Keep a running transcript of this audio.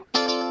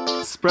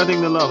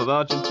Spreading the love of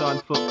Argentine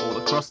football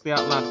across the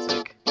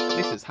Atlantic.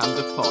 This is Hand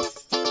of Pod.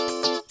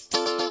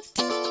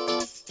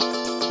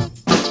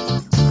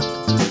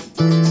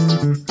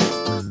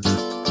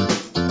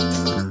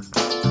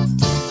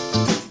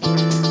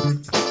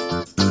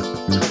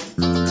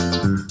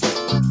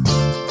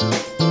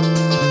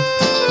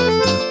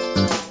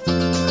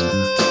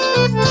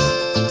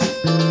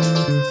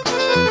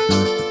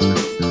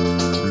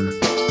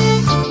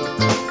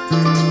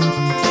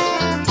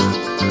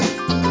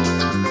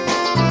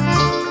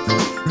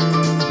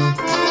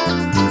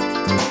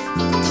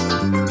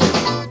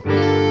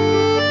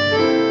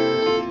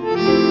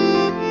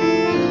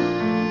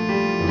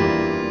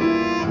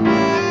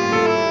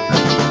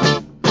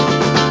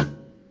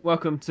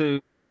 Welcome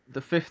to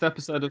the fifth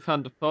episode of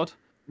Hand of Pod,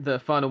 the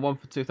final one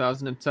for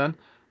 2010.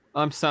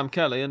 I'm Sam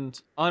Kelly, and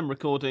I'm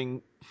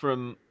recording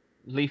from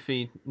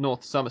leafy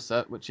North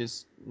Somerset, which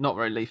is not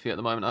very leafy at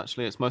the moment,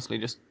 actually. It's mostly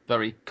just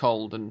very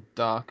cold and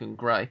dark and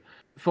grey.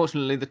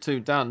 Fortunately, the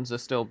two Dans are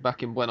still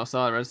back in Buenos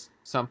Aires,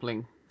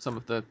 sampling some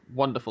of the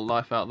wonderful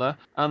life out there,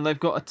 and they've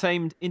got a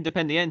tamed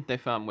Independiente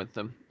fan with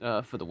them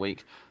for the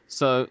week.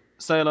 So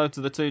say hello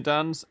to the two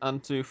Dans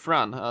and to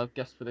Fran, our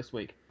guest for this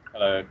week.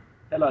 Hello.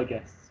 Hello,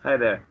 guests. Hi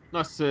there.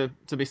 Nice to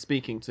be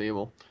speaking to you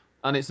all,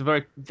 and it's a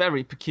very,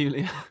 very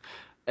peculiar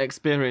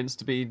experience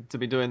to be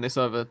doing this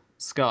over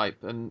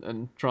Skype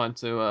and trying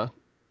to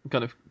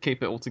kind of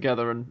keep it all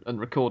together and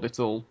record it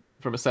all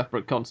from a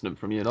separate continent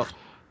from you lot.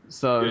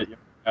 So Good.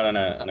 You're out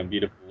on a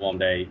beautiful warm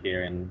day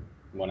here in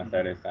Buenos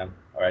Aires, Sam.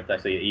 Or it's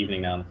actually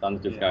evening now. The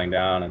sun's just going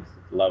down. It's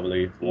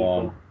lovely. It's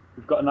warm.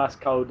 We've got a nice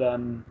cold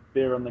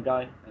beer on the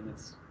go, and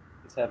it's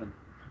heaven.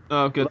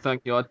 oh, good,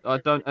 thank you. I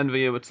don't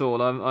envy you at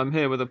all. I'm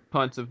here with a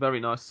pint of very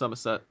nice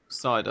Somerset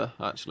cider,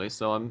 actually,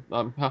 so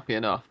I'm happy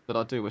enough, but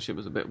I do wish it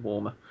was a bit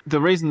warmer. The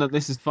reason that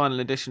this is final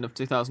edition of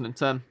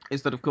 2010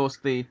 is that, of course,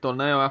 the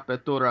Torneo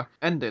Apertura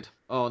ended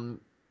on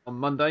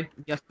Monday,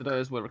 yesterday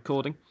as we're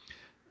recording,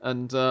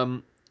 and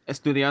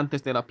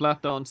Estudiantes de La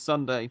Plata on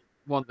Sunday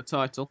won the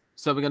title.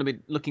 So we're going to be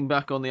looking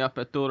back on the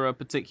Apertura,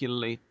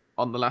 particularly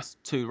on the last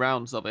two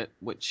rounds of it,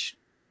 which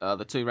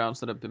the two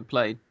rounds that have been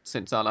played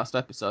since our last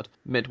episode,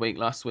 midweek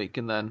last week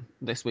and then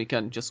this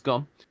weekend just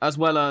gone. As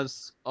well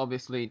as,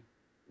 obviously,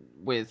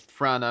 with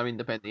Fran, our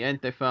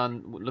Independiente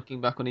fan, looking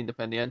back on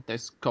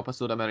Independiente's Copa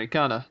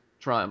Sudamericana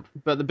triumph.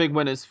 But the big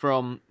winners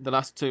from the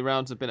last two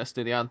rounds have been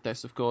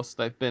Estudiantes, of course.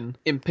 They've been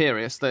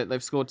imperious.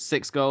 They've scored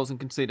 6 goals and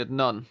conceded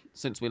none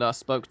since we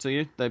last spoke to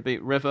you. They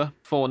beat River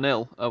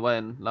 4-0 away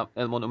in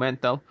El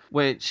Monumental,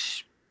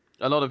 which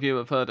a lot of you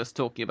have heard us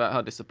talking about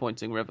how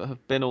disappointing River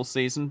have been all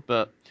season,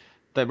 but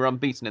they were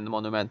unbeaten in the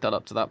Monumental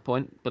up to that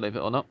point, believe it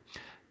or not.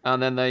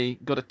 And then they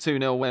got a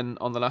 2-0 win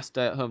on the last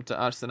day at home to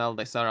Arsenal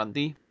de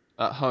Sarandí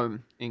at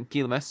home in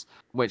Quilmes,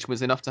 which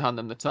was enough to hand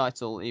them the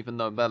title, even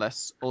though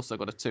Vélez also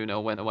got a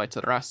 2-0 win away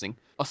to Racing.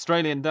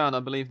 Australian Dan, I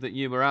believe that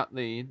you were at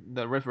the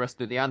River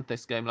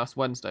Estudiantes game last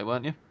Wednesday,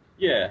 weren't you?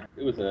 Yeah,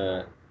 it was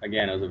a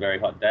very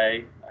hot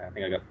day. I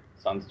think I got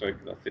sunstroke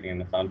because I was sitting in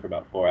the sun for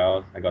about 4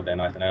 hours. I got there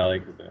nice and early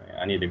because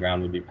I knew the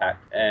ground would be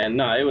packed. And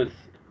no, it was,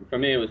 for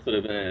me, it was sort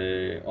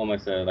of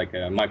almost like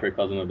a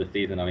microcosm of the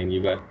season. I mean,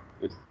 you got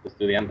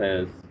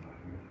Estudiantes,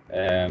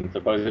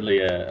 supposedly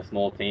a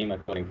small team,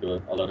 according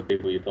to a lot of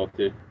people you talk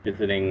to,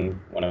 visiting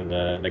one of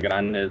the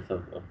grandes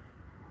of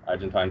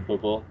Argentine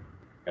football,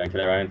 going to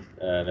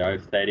their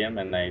own stadium,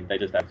 and they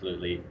just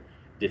absolutely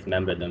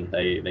dismembered them.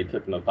 They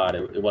took them apart.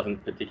 It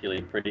wasn't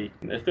particularly pretty.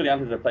 The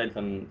Estudiantes have played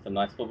some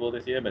nice football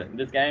this year, but in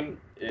this game,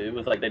 it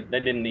was like they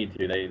didn't need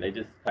to. They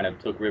just kind of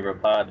took River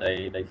apart.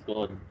 They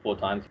scored 4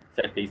 times,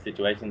 set piece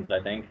situations, I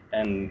think,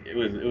 and it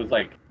was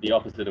like the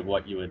opposite of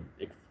what you would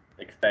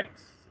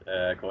expect,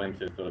 according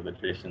to sort of the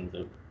traditions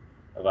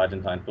of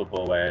Argentine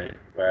football, where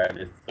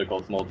this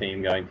so-called small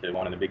team going to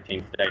one of the big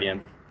team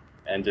stadiums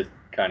and just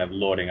kind of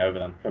lording over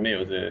them. For me,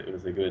 it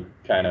was a good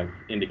kind of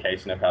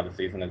indication of how the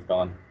season has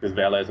gone. Because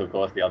Vélez, of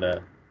course, the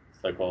other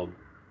so-called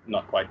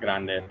not quite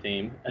grande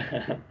team,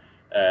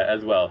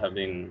 as well, have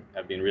been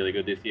really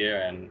good this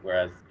year. And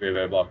whereas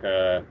River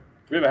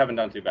haven't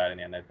done too bad in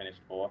the end. They finished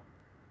 4.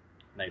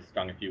 They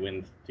strung a few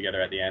wins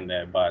together at the end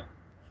there, but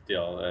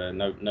still,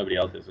 nobody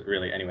else is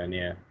really anywhere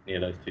near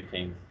those two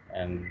teams.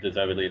 And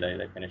deservedly,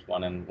 they finished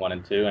 1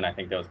 and 2. And I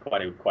think there was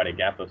quite a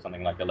gap of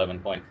something like 11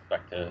 points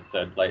back to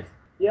third place.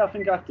 Yeah, I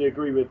think I have to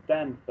agree with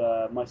Dan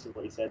for most of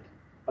what he said.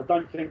 I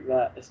don't think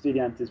that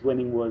Estudiantes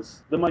winning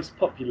was the most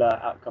popular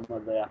outcome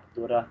of the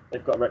Apertura.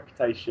 They've got a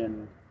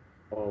reputation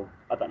of,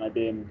 I don't know,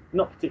 being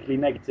not particularly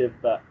negative,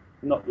 but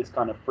not this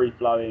kind of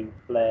free-flowing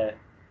flair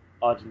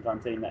Argentine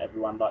team that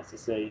everyone likes to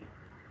see.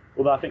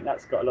 Although I think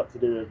that's got a lot to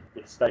do with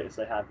the status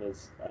they have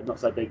as a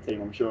not so big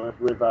team. I'm sure if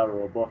River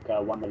or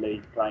Boca won the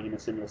league playing in a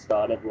similar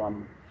style,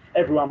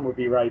 everyone would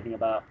be raving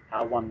about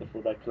how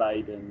wonderful they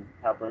played and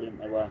how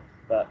brilliant they were.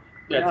 But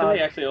yeah, to me,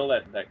 actually, all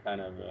that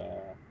kind of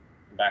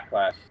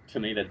backlash, to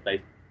me, that's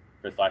based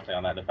precisely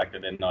on that, the fact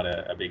that they're not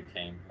a big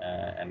team,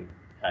 and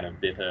kind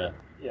of bitter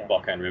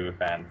Boca and River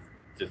fans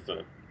just sort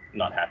of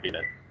not happy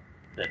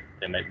that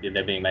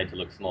they're being made to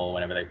look small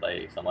whenever they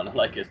play someone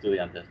like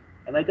Estudiantes.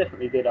 And they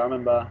definitely did. I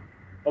remember,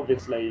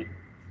 obviously,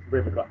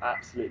 River got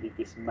absolutely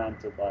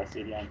dismantled by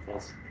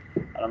Estudiantes.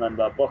 And I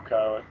remember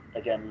Boca,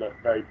 again,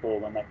 looked very poor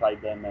when they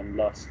played them and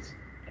lost.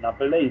 And I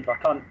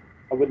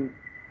wouldn't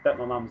bet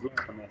my mum's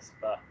life on this,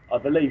 but I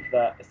believe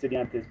that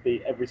Estudiantes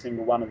beat every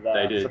single one of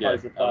They the did,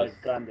 supposed yeah. five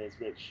grandes,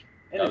 which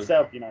in that was-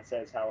 itself,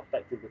 says how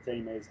effective the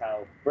team is,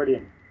 how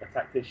brilliant a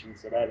tactician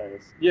Sorella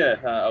is. Yeah,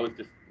 I was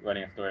just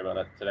writing a story about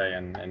that today,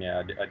 and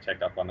yeah, I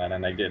checked up on that,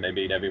 and they did. They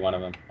beat every one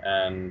of them.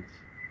 And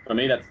for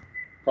me, that's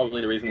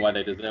probably the reason why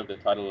they deserve the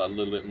title a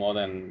little bit more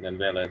than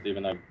Vélez,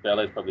 even though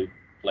Vélez probably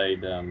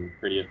played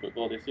prettier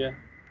football this year.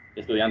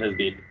 Estudiantes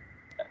beat,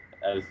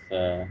 as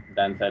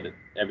Dan said,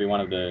 every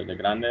one of the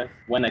grandes.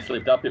 When they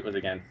slipped up, it was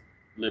against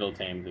little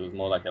teams. It was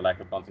more like a lack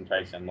of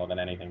concentration more than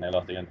anything. They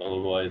lost against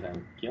All Boys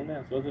and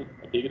Quilmes, was it?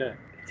 Or Tigre?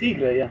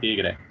 Tigre, yeah.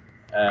 Tigre.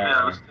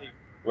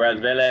 Whereas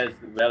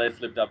Vélez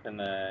slipped up in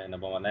the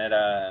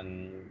Bombonera,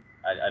 and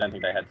I don't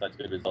think they had such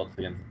good results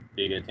against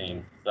bigger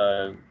teams.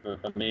 So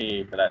for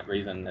me, for that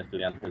reason,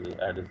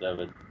 Estudiantes are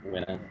deserved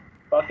winners.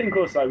 But I think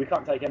also we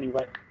can't take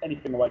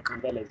anything away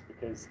from Vélez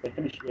because they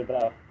finished with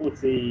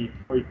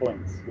 43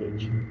 points,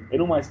 which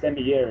in almost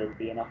any year it would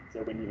be enough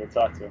to win you the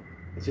title.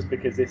 It's just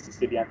because this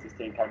Estudiantes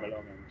team came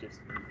along and just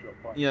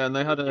dropped points. Yeah, and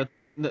they had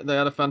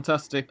a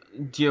fantastic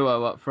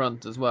duo up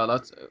front as well.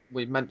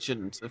 We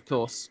mentioned, of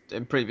course,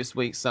 in previous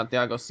weeks,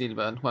 Santiago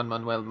Silva and Juan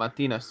Manuel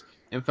Martinez.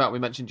 In fact, we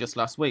mentioned just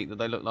last week that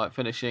they look like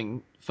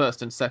finishing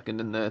first and second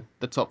in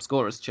the top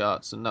scorers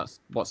charts, and that's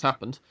what's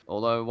happened.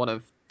 Although one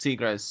of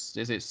Tigres,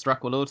 is it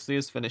Stracolorsi,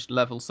 has finished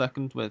level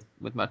second with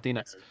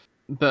Martinez.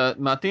 But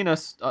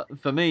Martinez,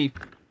 for me,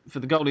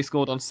 for the goal he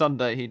scored on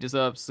Sunday, he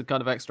deserves the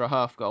kind of extra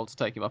half goal to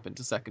take him up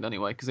into second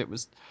anyway, because it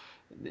was...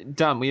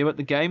 Dan, were you at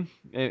the game?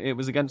 It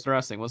was against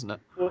Racing, wasn't it?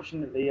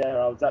 Fortunately, yeah,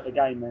 I was at the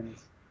game and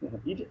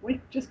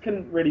we just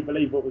couldn't really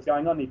believe what was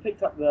going on. He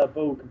picked up the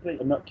ball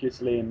completely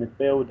innocuously in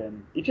midfield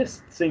and he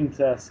just seemed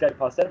to skate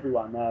past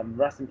everyone.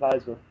 Racing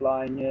players were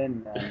flying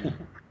in and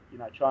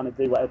trying to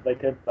do whatever they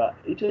could, but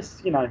he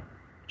just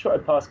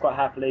trotted past quite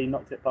happily,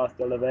 knocked it past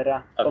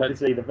Oliveira.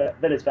 Obviously, the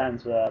Village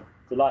fans were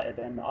delighted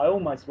and I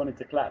almost wanted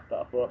to clap, but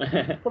I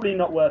thought probably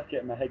not worth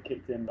getting my head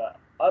kicked in, but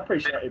I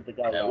appreciated the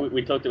goal. Yeah,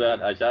 we talked about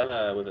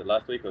Ajala, was it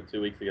last week or 2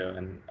 weeks ago?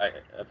 And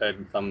I've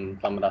heard some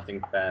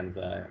Racing fans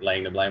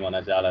laying the blame on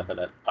Ajala for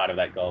that part of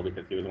that goal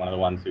because he was one of the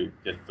ones who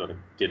just sort of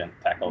didn't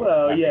tackle.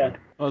 Well, yeah.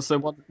 Well, so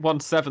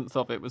 1/7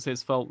 of it was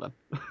his fault then.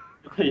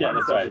 Yeah,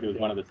 that's right. He was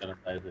one of the 7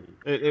 players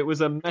that It was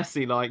a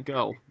Messi-like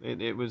goal.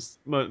 It was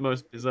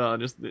most bizarre.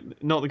 Just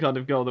not the kind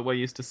of goal that we're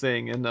used to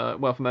seeing in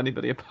from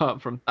anybody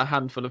apart from a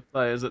handful of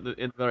players in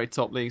the very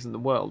top leagues in the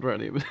world.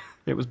 Really,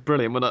 it was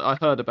brilliant. When I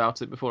heard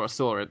about it before I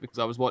saw it because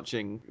I was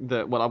watching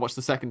I watched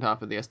the second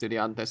half of the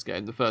Estudiantes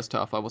game. The first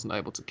half I wasn't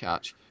able to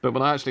catch, but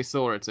when I actually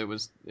saw it, it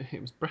was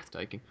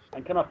breathtaking.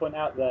 And can I point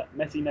out that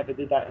Messi never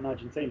did that in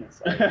Argentina?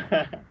 So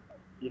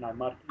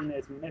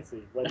Martinez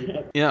Messi. Where do you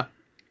put Yeah.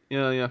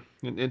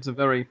 It's a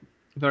very,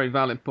 very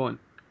valid point.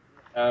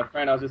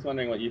 Fran, I was just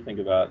wondering what you think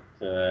about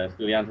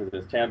Estudiantes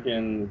as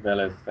champions,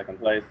 Vélez second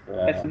place.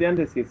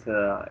 Estudiantes is,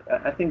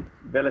 I think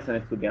Vélez and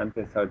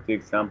Estudiantes are two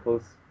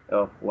examples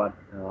of what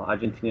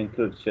Argentinian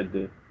clubs should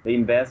do. They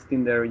invest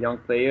in their young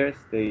players.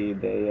 They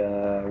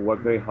work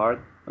very hard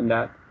on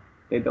that.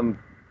 They don't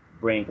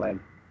bring like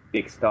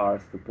big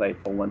stars to play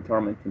for one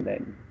tournament and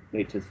then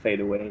they just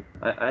fade away.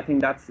 I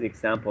think that's the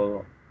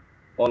example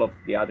all of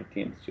the other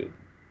teams should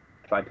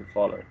try to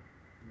follow.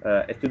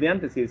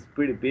 Estudiantes is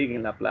pretty big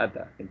in La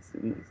Plata.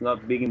 It's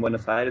not big in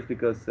Buenos Aires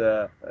because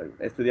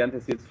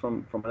Estudiantes is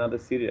from another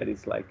city that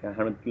is like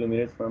 100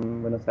 kilometers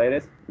from Buenos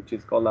Aires, which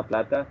is called La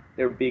Plata.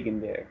 They're big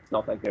in there. It's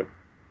not like they're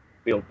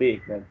real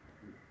big, but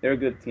they're a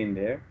good team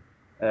there.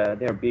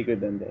 They're bigger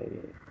than the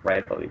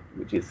rival,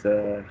 which is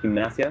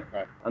Gimnasia,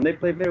 Right. and they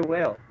play very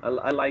well.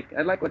 I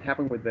like what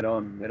happened with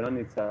Verón. Verón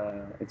is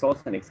it's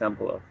also an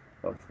example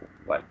of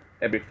what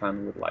every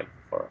fan would like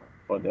for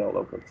their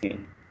local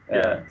team.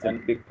 It's a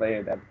big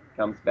player that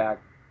comes back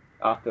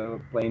after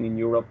playing in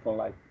Europe for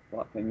like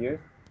 10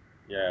 years.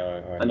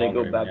 Yeah, and they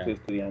go back to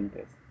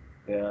Estudiantes.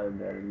 They're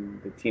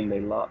the team they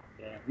love.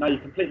 Yeah, no, you're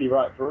completely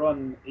right.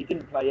 Veron, he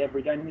didn't play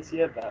every game this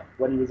year, but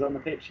when he was on the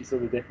pitch, you saw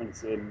the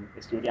difference in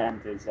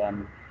Estudiantes.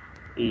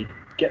 He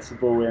gets the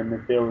ball in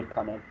midfield,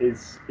 kind of.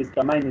 His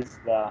domain is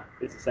the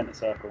centre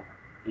circle.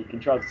 He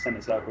controls the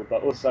centre circle,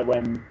 but also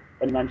when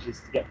he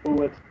manages to get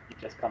forward, he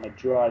just kind of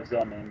drives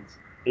them and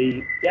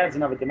he adds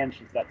another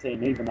dimension to that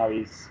team. Even though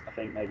he's, I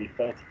think, maybe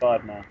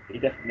 35 now, he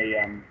definitely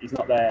he's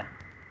not there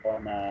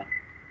on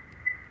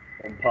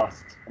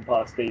past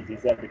speeds.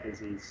 He's there because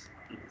he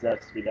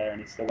deserves to be there, and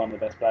he's still one of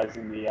the best players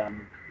in the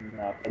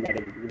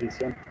Primera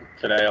División.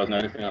 Today I was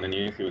noticing on the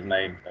news he was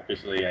made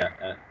officially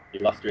an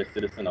illustrious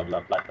citizen of La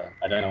Plata.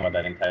 I don't know what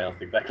that entails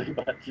exactly,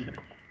 but he's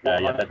a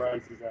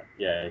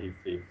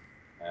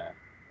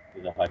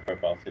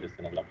high-profile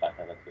citizen of La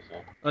Plata, that's for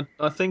sure.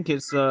 I think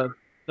it's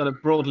kind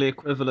of broadly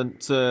equivalent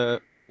to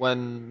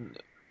when,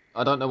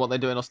 I don't know what they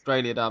do in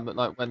Australia, Dan, but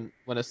like when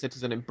a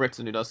citizen in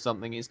Britain who does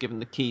something is given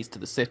the keys to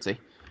the city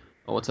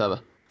or whatever.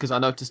 because I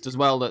noticed as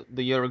well that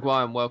the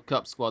Uruguayan World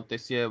Cup squad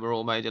this year were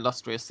all made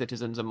illustrious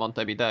citizens of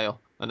Montevideo,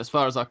 and as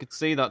far as I could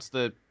see, that's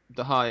the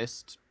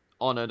highest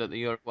honour that the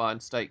Uruguayan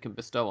state can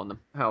bestow on them.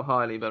 How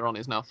highly Veron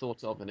is now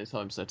thought of in his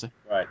home city.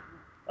 Right.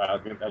 I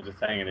was just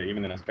saying that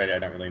even in Australia, I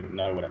don't really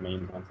know what it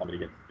means when somebody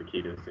gets the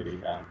key to the city,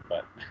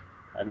 but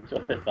I'm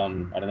sure there's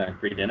some, I don't know,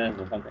 free dinners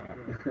or something.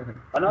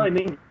 I know it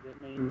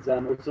means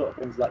all sort of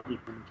things like you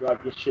can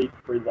drive your sheep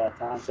through the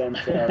town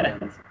centre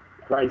and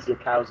graze your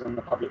cows on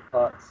the public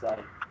parks. So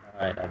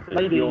Right,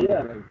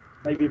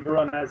 maybe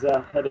Veron has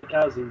a herd of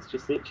cows he's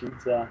just itching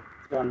to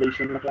unleash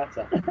on the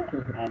platter.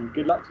 And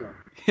good luck to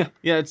him.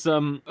 Yeah, it's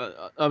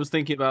I was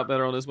thinking about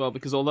Veron as well,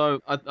 because although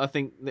I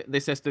think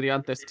this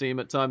Estudiantes team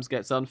at times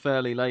gets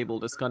unfairly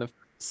labelled as kind of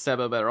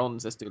Seba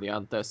Veron's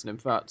Estudiantes, and in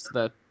fact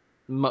they're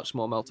much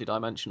more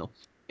multidimensional.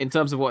 In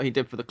terms of what he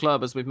did for the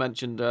club, as we've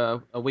mentioned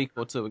a week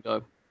or two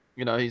ago,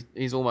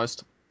 he's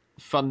almost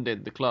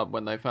funded the club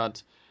when they've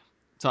had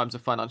times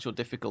of financial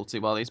difficulty.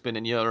 While he's been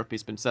in Europe,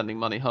 he's been sending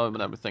money home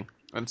and everything.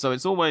 And so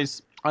it's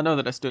always, I know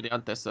that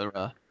Estudiantes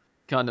are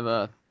kind of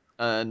a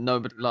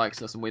nobody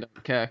likes us and we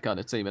don't care kind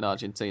of team in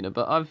Argentina,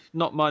 but I've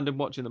not minded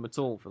watching them at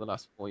all for the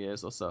last 4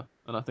 years or so,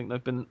 and I think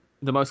they've been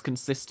the most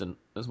consistent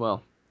as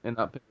well in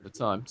that period of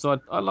time. So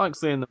I like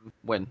seeing them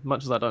win,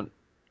 much as I don't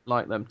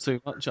like them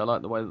too much. I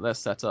like the way that they're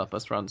set up,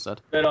 as Fran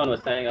said. Veron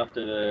was saying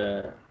after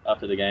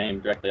the game,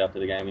 directly after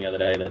the game the other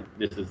day, that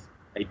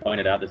he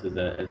pointed out this is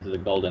a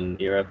golden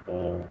era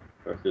for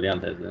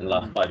Estudiantes. In the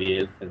last 5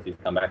 years since he's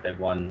come back, they've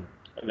won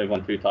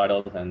 2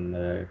 titles and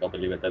Copa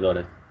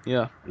Libertadores.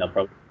 Yeah. And they'll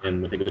probably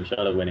win with a good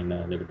shot of winning the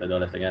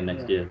Libertadores again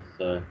next year.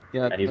 So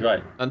yeah, and he's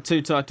right. And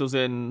 2 titles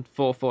in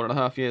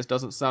 4.5 years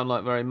doesn't sound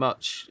like very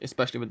much,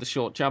 especially with the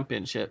short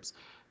championships.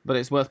 But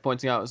it's worth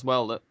pointing out as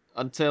well that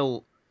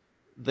until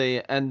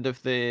the end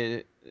of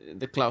the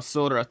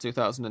Clausura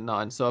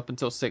 2009, so up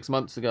until 6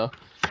 months ago,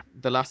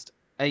 the last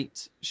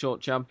 8 short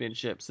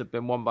championships have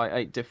been won by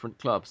 8 different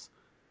clubs.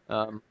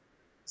 So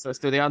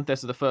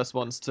Estudiantes are the first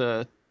ones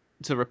to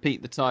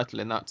repeat the title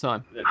in that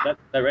time.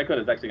 That record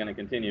is actually going to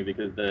continue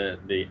because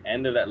the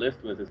end of that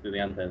list was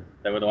Estudiantes.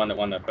 They were the one that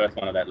won the first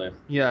one of that list.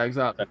 Yeah,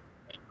 exactly.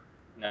 So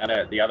now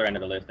they're at the other end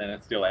of the list, and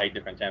it's still 8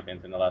 different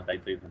champions in the last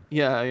 8 seasons.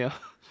 Yeah,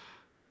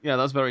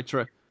 that's very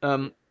true.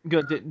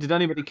 Good. Did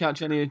anybody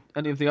catch any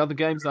of the other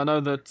games? I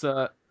know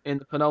that in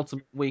the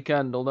penultimate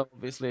weekend, although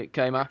obviously it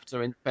came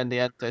after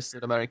Independiente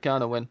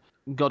Sudamericana, when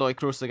Godoy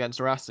Cruz against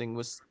Racing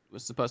was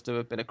supposed to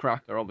have been a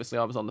cracker. Obviously,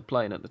 I was on the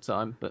plane at the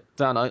time. But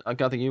Dan, I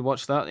gather you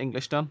watched that,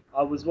 English Dan?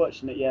 I was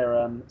watching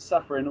it,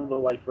 suffering all the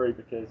way through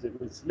because it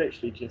was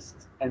literally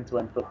just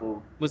end-to-end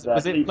football. Was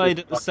it played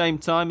at the same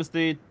time as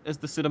the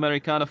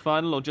Sudamericana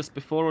final, or just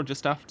before, or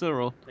just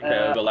after, or? I think they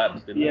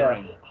overlapped, didn't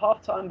they?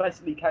 Half-time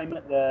basically came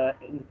at the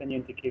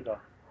Independiente kickoff.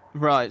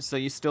 Right, so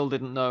you still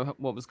didn't know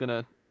what was going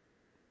to...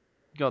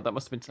 God, that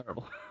must have been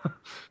terrible.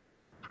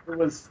 It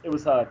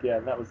was hard, yeah.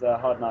 That was a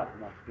hard night for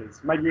me.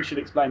 Because maybe we should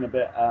explain a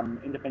bit.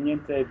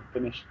 Independiente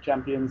finished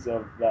champions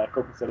of the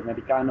Copa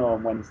Sudamericana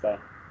on Wednesday,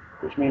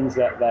 which means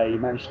that they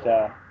managed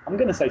to, I'm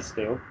going to say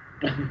steal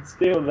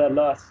the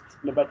last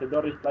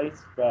Libertadores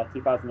place for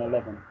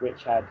 2011,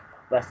 which had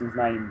Racing's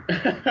name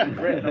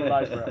written all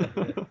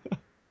over it.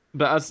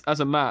 But as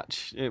a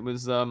match, it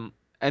was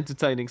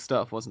entertaining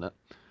stuff, wasn't it?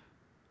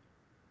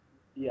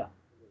 Yeah,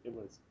 it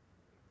was.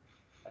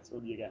 That's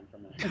all you're getting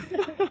from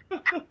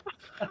it.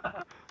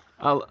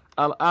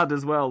 I'll add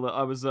as well that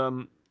I was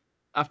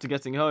after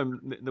getting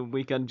home, the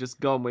weekend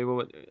just gone.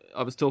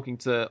 I was talking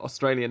to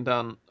Australian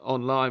Dan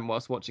online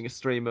whilst watching a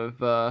stream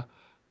of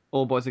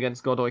All Boys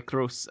against Godoy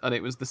Cruz, and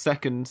it was the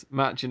second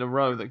match in a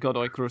row that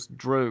Godoy Cruz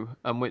drew,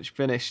 and which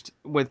finished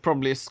with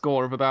probably a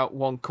score of about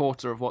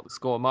 1/4 of what the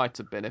score might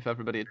have been if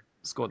everybody had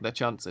scored their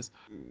chances.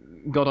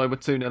 Godoy were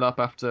 2-0 up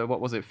after,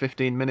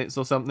 15 minutes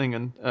or something,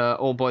 and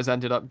All Boys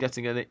ended up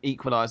getting an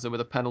equaliser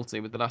with a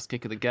penalty with the last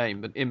kick of the game.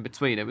 But in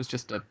between, it was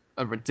just a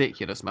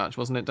ridiculous match,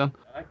 wasn't it, Dan?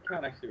 I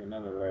can't actually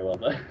remember very well,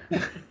 though.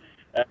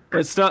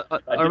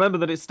 I remember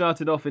that it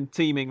started off in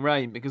teeming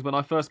rain, because when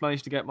I first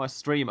managed to get my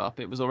stream up,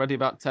 it was already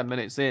about 10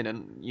 minutes in,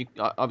 and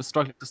I was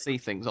struggling to see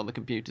things on the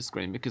computer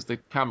screen because the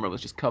camera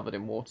was just covered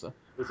in water.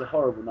 It was a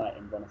horrible night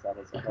in Buenos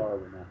Aires. A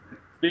horrible night.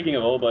 Speaking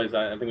of All Boys,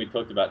 I think we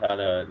talked about how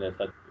they're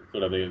such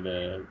sort of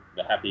the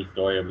happy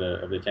story of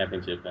the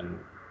championship, and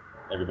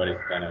everybody's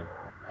kind of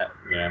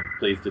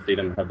pleased to see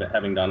them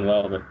having done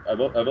well. But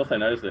I've also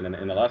noticed that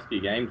in the last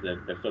few games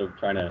they're sort of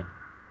trying to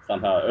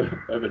somehow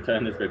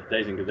overturn this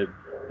reputation, because they've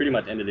pretty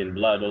much ended in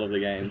blood all of the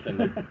games, and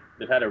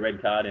they've had a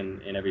red card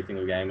in every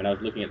single game. And I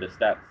was looking at the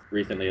stats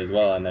recently as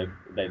well, and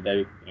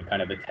they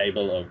kind of the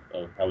table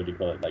of how would you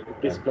call it, like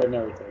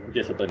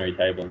disciplinary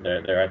table.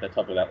 They're at the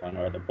top of that one,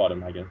 or at the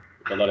bottom, I guess.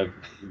 A lot of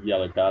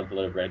yellow cards, a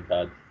lot of red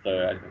cards.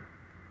 So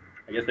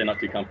I guess they're not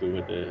too comfortable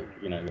with the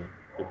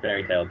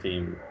fairy tale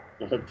team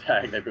sort of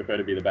tag. They prefer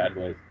to be the bad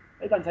boys.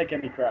 They don't take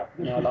any crap.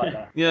 I like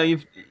that. Yeah,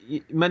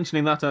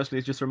 mentioning that actually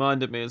has just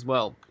reminded me as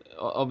well.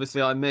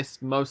 Obviously, I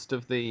missed most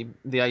of the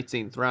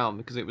 18th round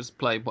because it was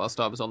played whilst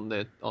I was on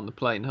the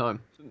plane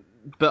home.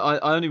 But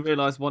I only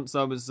realised once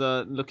I was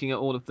looking at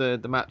all of the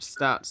match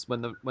stats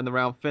when the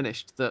round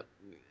finished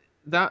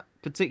that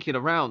particular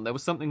round there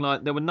was something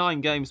like there were 9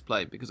 games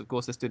played because of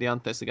course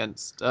Independiente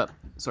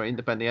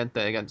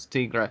against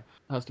Tigre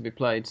has to be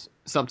played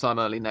sometime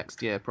early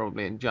next year,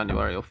 probably in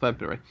January or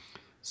February.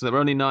 So there were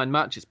only 9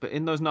 matches, but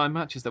in those 9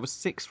 matches there were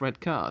 6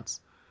 red cards.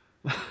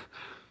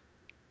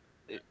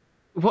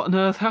 What on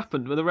earth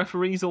happened? Were the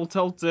referees all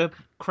told to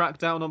crack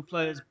down on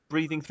players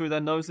breathing through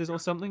their noses or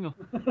something? Or?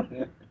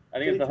 Yeah. I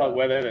think it's the hot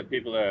weather that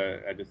people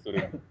are just sort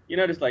of,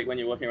 just like when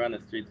you're walking around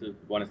the streets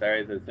of Buenos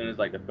Aires, as soon as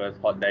like the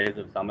first hot days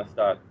of summer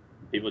start,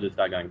 people just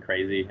start going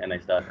crazy and they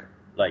start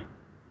like,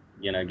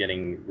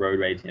 getting road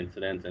rage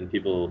incidents and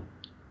people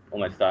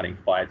almost starting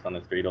fights on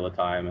the street all the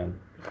time. And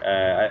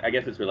I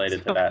guess it's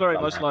related to that. Very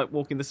somehow. much like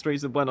walking the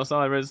streets of Buenos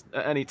Aires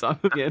at any time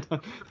of year.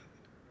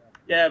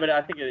 Yeah, but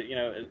I think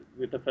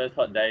with the first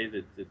hot days,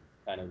 it's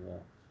kind of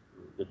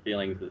the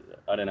feelings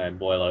I don't know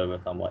boil over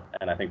somewhat,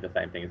 and I think the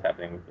same thing is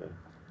happening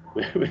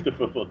with the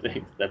football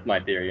teams. That's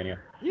my theory, anyway.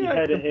 You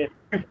heard it here.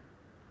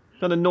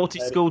 Kind of naughty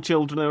school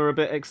children who are a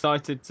bit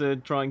excited to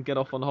try and get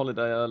off on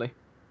holiday early.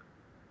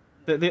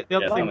 The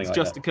other thing that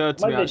just occurred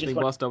to me actually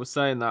whilst I was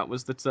saying that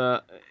was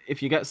that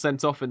if you get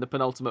sent off in the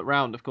penultimate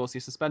round, of course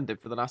you're suspended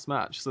for the last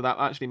match. So that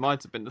actually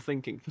might have been the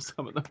thinking for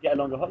some of them. Get a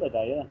longer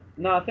holiday, yeah.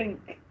 No, I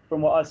think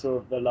from what I saw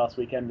of the last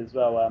weekend as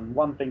well,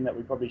 one thing that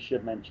we probably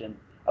should mention,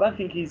 I don't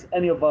think he's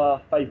any of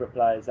our favourite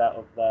players out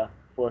of the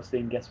 4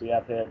 esteemed guests we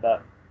have here,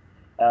 but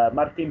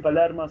Martin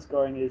Palermo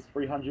scoring his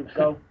 300th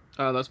goal.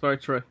 Oh, that's very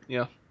true,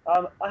 yeah.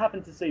 I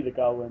happened to see the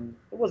goal and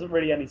it wasn't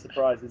really any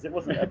surprises. It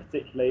wasn't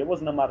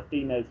a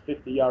Martinez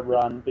 50-yard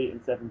run beating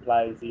 7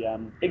 players.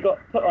 He got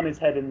put on his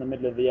head in the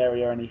middle of the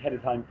area and he headed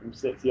home from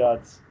 6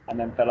 yards and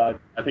then fell over.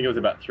 I think it was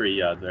about 3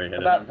 yards where he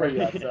headed. About 3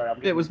 yards, sorry.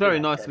 It was very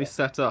nicely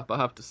set up, I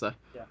have to say.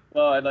 Yeah.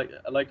 Well,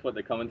 I liked what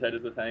the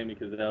commentators were saying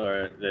because it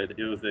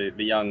was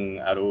the young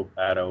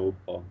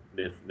Araujo,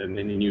 the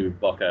new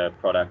Boca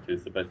product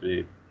who's supposed to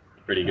be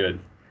pretty good.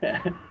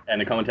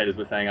 And the commentators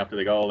were saying after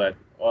the goal that,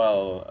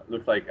 well,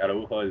 looks like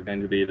Araujo is going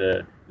to be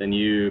the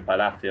new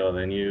Palacio,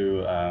 the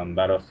new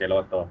Barros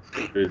Schelotto,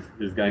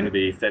 who's going to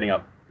be setting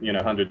up,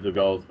 hundreds of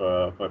goals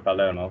for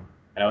Palermo.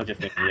 And I was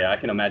just thinking, I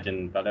can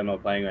imagine Palermo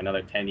playing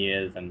another 10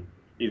 years and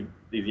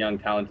these young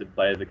talented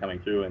players are coming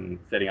through and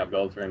setting up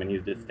goals for him, and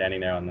he's just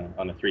standing there on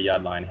the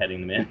 3-yard line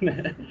heading them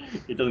in.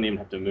 He doesn't even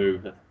have to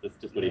move. That's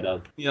just what he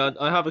does. Yeah,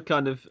 I have a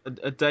kind of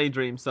a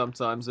daydream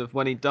sometimes of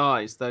when he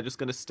dies, they're just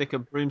going to stick a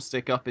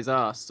broomstick up his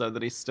ass so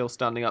that he's still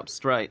standing up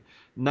straight,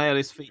 nail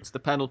his feet to the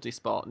penalty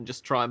spot, and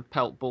just try and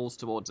pelt balls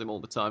towards him all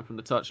the time from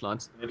the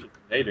touchlines.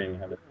 Interesting daydream you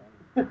have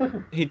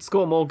it. He'd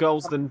score more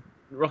goals than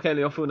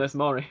Rogelio Funes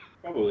Mori.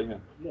 Probably, yeah.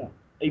 Yeah.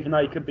 Even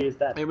though he could be his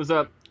dad. It was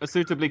a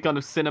suitably kind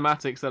of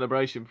cinematic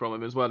celebration from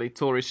him as well. He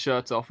tore his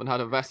shirt off and had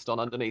a vest on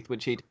underneath,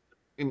 which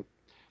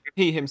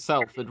he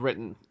himself had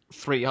written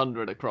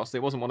 300 across.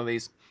 It wasn't one of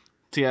these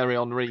Thierry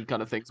Henry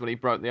kind of things when he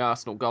broke the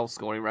Arsenal goal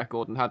scoring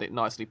record and had it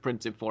nicely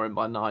printed for him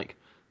by Nike.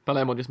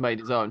 Palermo just made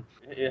his own.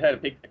 It had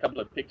a couple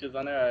of pictures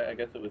on there. I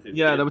guess it was his.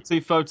 Yeah, there were 2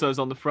 photos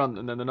on the front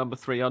and then the number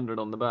 300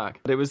 on the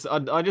back. But it was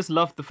I just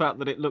loved the fact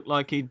that it looked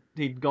like he'd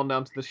gone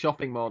down to the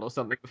shopping mall or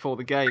something before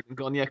the game and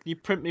gone, yeah, can you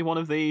print me one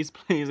of these,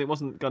 please? It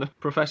wasn't kind of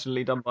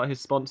professionally done by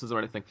his sponsors or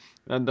anything.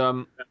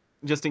 And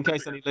just in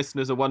case any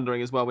listeners are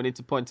wondering as well, we need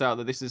to point out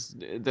that this is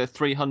the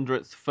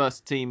 300th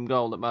first team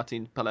goal that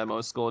Martin Palermo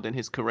has scored in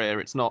his career.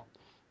 It's not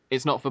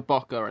for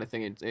Boca or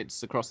anything.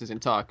 It's across his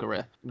entire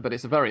career, but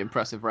it's a very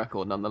impressive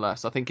record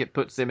nonetheless. I think it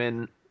puts him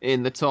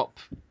in the top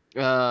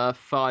 5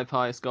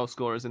 highest goal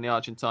scorers in the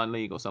Argentine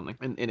league or something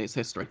in its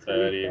history.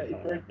 30,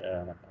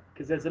 yeah.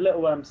 Because there's a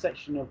little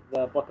section of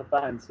the Boca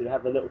fans who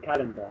have a little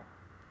calendar,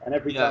 and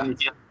every time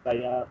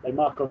they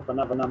mark off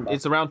another number.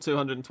 It's around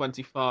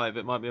 225.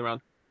 It might be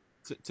around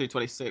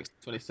 226,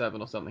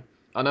 27 or something.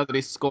 I know that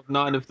he's scored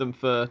 9 of them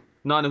for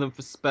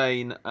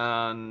Spain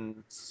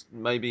and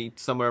maybe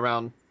somewhere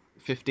around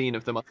 15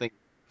 of them, I think.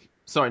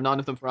 Sorry, 9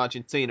 of them for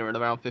Argentina and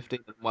around 15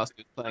 of them whilst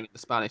he was playing in the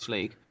Spanish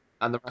league.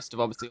 And the rest have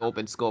obviously all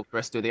been scored for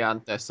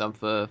Estudiantes and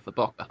for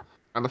Boca.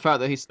 And the fact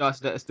that he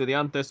started at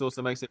Estudiantes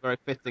also makes it very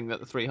fitting that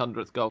the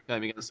 300th goal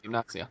came against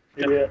Gimnasia.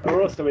 Who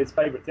are also his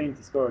favourite team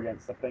to score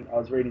against. I think I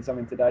was reading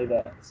something today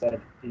that said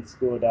he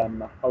scored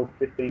a whole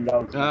 15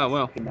 goals. Ah,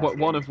 well,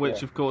 one of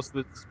which, of course,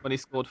 was when he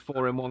scored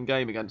 4 in one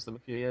game against them a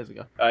few years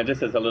ago.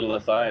 Just as a little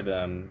aside,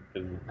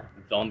 because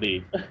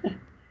Zombie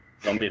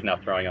is now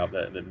throwing up.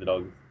 The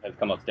dog has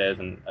come upstairs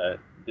and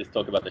just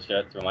talk about the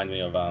shirts reminds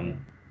me of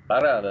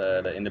Parra,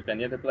 the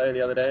Independiente player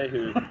the other day,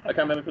 who I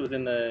can't remember if it was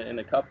in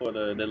the cup or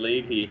the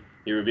league.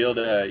 He revealed,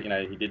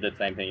 he did the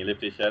same thing. He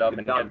lifted his shirt up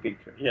and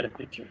he had a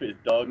picture of his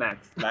dog,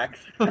 Max. I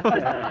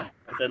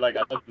said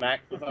I love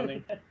Max or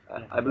something.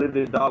 I believe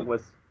the dog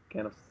was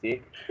kind of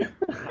sick.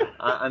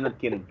 I'm not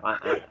kidding.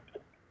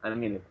 I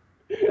mean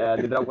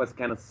it. The dog was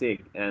kind of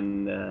sick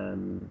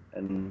and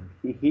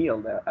he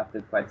healed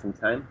after quite some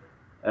time.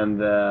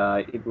 And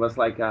it was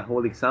like a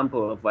whole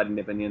example of what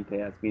Independiente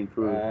has been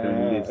through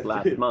during these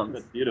last months.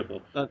 That's beautiful.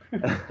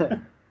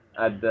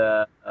 at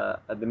the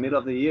middle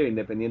of the year,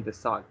 Independiente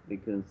sucked. They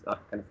couldn't.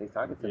 Can I say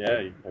suck? It's Yeah,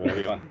 okay.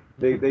 whatever you want.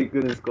 They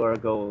couldn't score a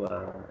goal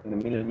in a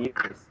million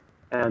years.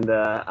 And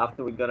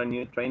after we got a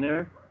new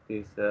trainer,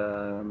 this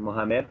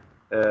Mohamed,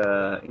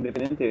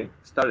 Independiente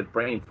started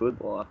playing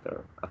football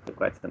after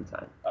quite some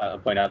time. I'll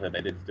point out that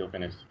they did still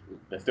finish.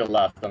 They're still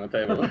last on the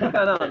table.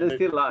 No, they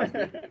still lost.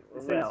 It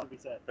seems Well, to be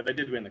said. But they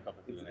did win the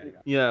Copa Sudamericana.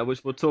 Yeah,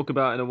 which we'll talk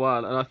about in a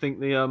while. And I think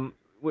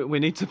we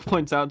need to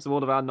point out to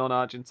all of our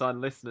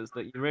non-Argentine listeners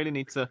that you really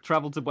need to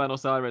travel to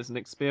Buenos Aires and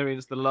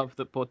experience the love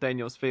that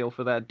Porteños feel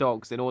for their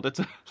dogs in order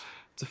to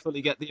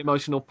fully get the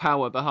emotional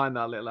power behind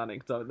that little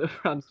anecdote that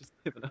Fran's just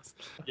given us.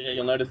 Yeah,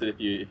 you'll notice it if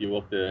you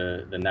walk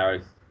the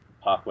narrow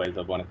pathways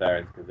of Buenos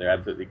Aires because they're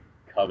absolutely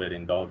covered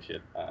in dog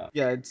shit.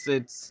 Yeah,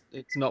 it's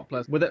not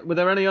pleasant. Were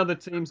there any other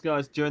teams,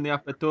 guys, during the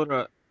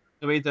Apertura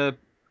who either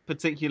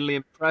particularly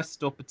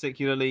impressed or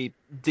particularly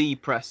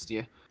depressed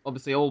you?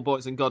 Obviously, All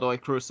Boys and Godoy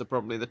Cruz are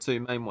probably the two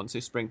main ones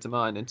who spring to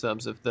mind in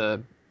terms of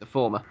the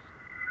former.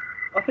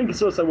 I think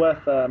it's also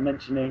worth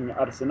mentioning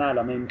Arsenal.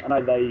 I mean, I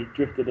know they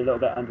drifted a little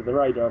bit under the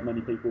radar of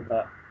many people,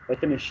 but they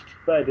finished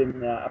third in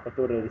the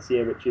Apertura this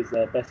year, which is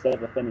their best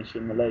ever finish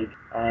in the league.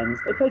 And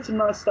they played some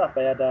nice stuff.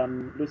 They had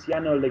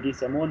Luciano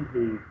Leguizamón,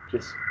 who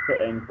just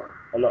put in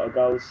a lot of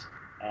goals.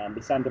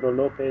 Lisandro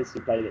Lopez,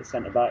 who played at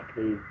centre back,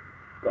 who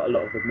got a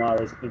lot of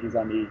admirers. I think he's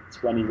only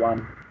 21,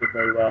 did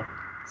very well.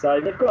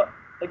 So they've got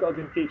a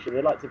good future.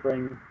 They like to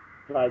bring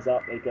players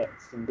up. They get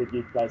some good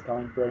youth players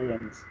coming through,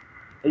 and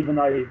even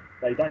though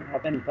they don't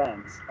have any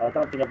fans, I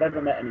don't think I've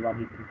ever met anyone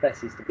who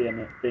confesses to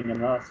being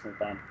an Arsenal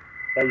fan.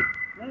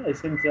 They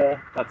seem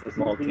to. that's a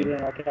small team.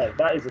 Okay,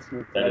 that is a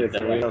small team. That That is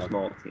is a real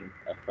small team.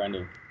 A friend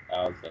of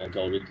ours,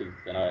 Joel Richards,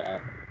 and I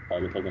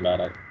were talking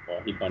about it.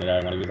 Well, he pointed out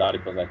in one of his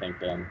articles, I think,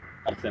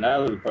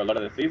 Arsenal for a lot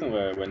of the season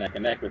were neck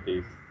and neck with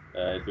these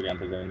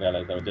Estudiantes and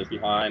Vélez. They were just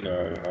behind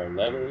or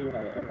level. Even,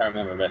 I can't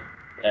remember, but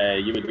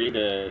you would read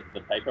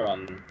the paper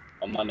on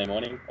Monday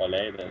morning,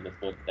 Ole, the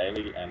Sports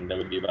Daily, and there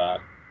would be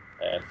about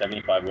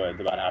 75 words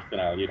about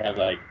Arsenal. You'd have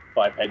like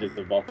 5 pages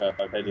of Boca,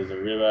 5 pages of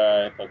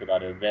River, talk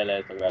about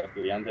Vélez, talk about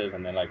Estudiantes,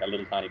 and then like a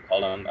little tiny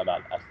column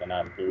about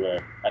Arsenal, who were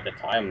at the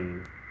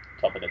time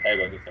top of the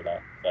table, just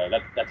about. So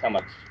that's how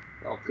much.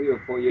 Well, 3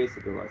 or 4 years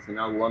ago,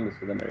 Arsenal won the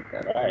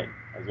Sudamericana. Right,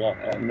 as well.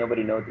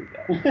 Nobody noticed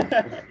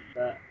that.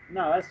 But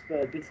no, as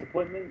for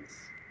disappointments,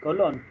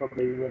 Colón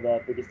probably were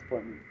the biggest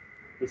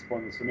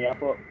disappointments for me. I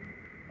thought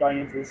going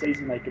into the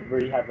season they could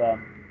really have a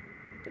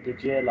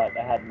good year. Like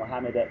they had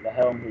Mohamed at the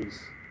helm, who's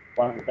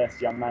one of the best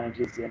young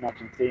managers in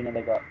Argentina.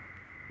 They got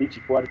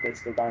Vichy Fuerte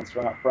still going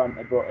strong up front.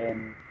 They brought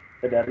in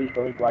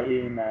Federico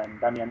Higuain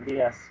and Damian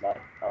Diaz like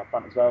up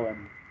front as well,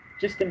 and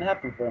just didn't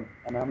happen for them.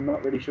 And I'm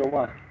not really sure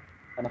why.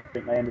 And I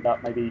think they ended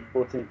up maybe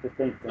 14th,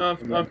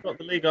 15th. I've got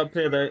the league up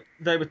here.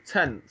 They were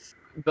 10th,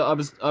 but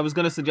I was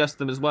going to suggest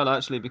them as well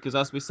actually because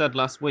as we said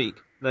last week,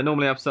 they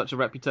normally have such a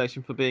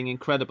reputation for being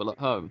incredible at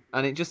home,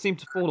 and it just seemed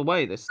to fall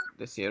away this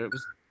year.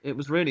 It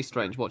was really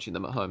strange watching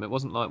them at home. It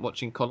wasn't like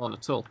watching Colón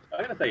at all.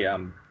 I gotta say,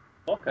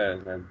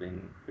 Boca has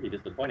been pretty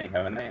disappointing,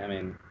 haven't they? I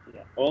mean,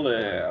 Yeah.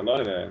 a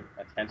lot of the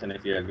attention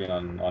this year has been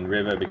on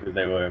River because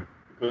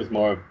it was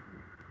more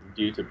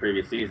due to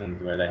previous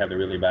seasons where they have a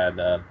really bad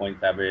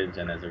points average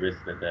and there's a risk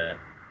that they're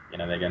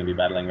going to be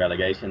battling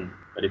relegation.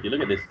 But if you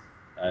look at this,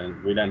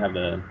 we don't have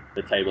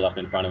the table up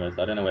in front of us.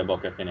 I don't know where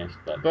Boca finished,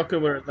 but Boca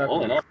were 11th.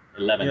 all in all,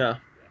 11th. Yeah.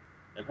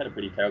 They've had a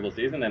pretty terrible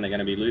season, and they're going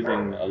to be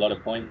losing a lot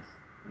of points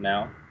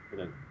now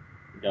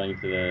going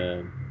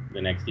to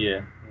the next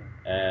year.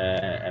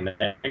 And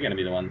they're going to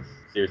be the ones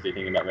seriously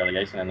thinking about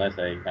relegation unless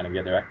they kind of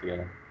get their act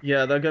together.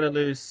 Yeah, they're going to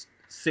lose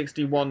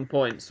 61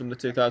 points from the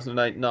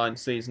 2008-9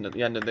 season at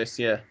the end of this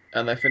year,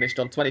 and they finished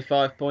on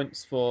 25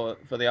 points for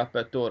the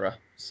Apertura.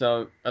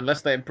 So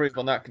unless they improve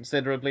on that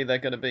considerably, they're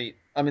going to be.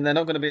 I mean, they're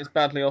not going to be as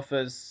badly off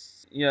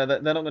as. Yeah,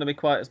 they're not going to be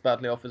quite as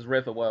badly off as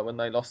River were when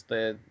they lost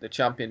the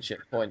championship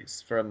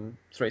points from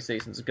 3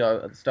 seasons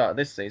ago at the start of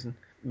this season,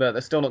 but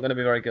they're still not going to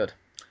be very good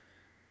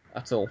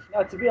at all.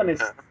 No, to be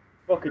honest,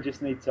 Boca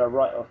just need to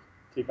write off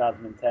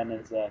 2010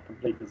 as a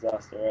complete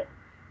disaster.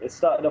 It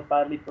started off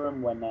badly for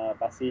them when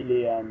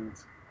Basile and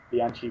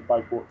Bianchi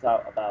both walked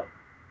out about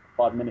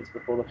 5 minutes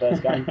before the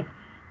first game,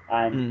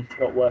 and it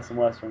got worse and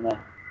worse from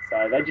there.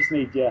 So they just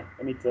need, they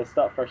need to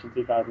start fresh in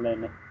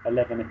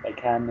 2011 if they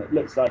can. It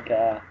looks like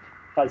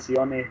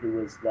Falcione, who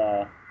was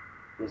the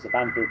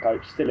Banfield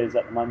coach, still is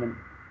at the moment.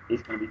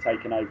 He's going to be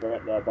taking over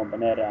at the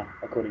Bombonera,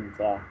 according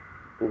to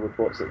all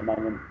reports at the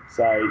moment.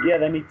 So yeah,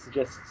 they need to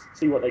just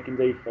see what they can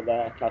do for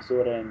their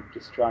Clausura and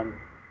just try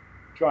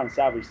and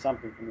salvage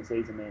something from the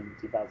season in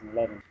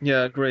 2011.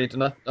 Yeah, agreed.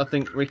 And I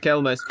think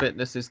Riquelme's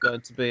fitness is going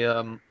to be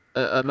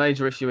a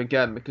major issue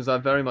again because I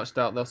very much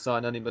doubt they'll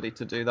sign anybody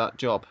to do that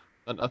job.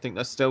 And I think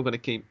they're still going to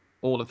keep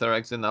all of their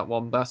eggs in that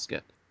one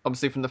basket.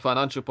 Obviously, from the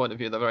financial point of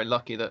view, they're very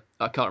lucky that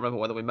I can't remember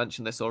whether we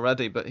mentioned this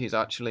already, but he's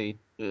actually,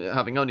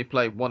 having only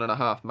played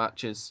 1.5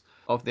 matches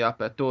of the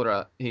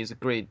Apertura, he's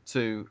agreed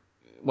to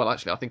well,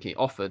 actually, I think he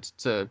offered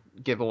to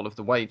give all of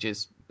the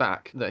wages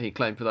back that he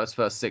claimed for those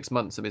first 6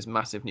 months of his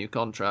massive new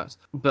contract.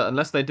 But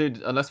unless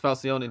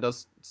Falcioni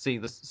does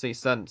see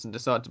sense and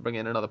decide to bring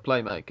in another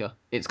playmaker,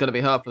 it's going to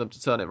be hard for them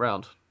to turn it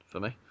round for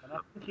me. And I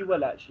think he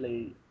will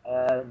actually.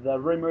 The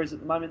rumour is at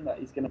the moment that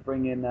he's going to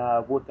bring in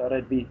Walter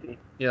Erviti.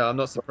 Yeah, I'm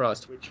not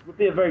surprised. Which would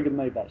be a very good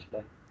move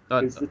actually,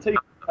 because the two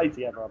play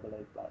together, I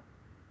believe. Like,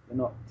 they're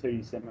not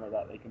too similar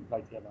that they can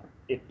play together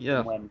if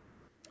and when.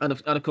 And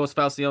of course,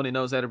 Falcioni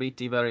knows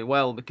Erviti very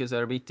well because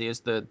Erviti is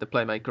the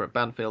playmaker at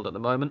Banfield at the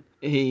moment.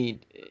 He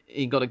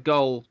got a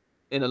goal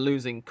in a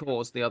losing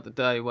cause the other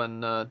day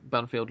when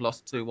Banfield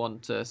lost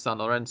 2-1 to San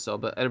Lorenzo.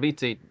 But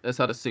Erviti has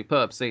had a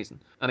superb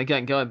season. And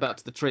again, going back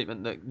to the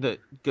treatment that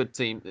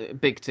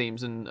big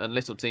teams and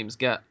little teams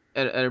get,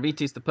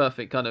 Erviti is the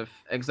perfect kind of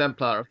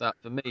exemplar of that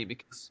for me,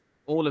 because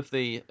all of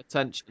the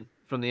attention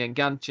from the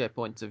Enganche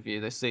point of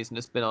view this season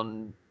has been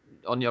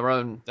on your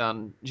own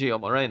Dan Gio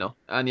Moreno,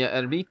 and yet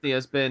Erviti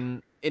has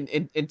been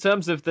in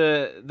terms of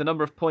the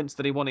number of points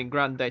that he won in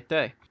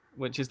Grandete,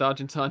 which is the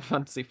Argentine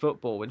fantasy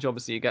football, which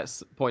obviously you get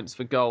points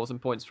for goals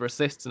and points for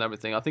assists and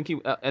everything. I think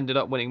he ended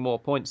up winning more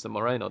points than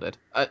Moreno did.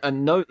 I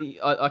can't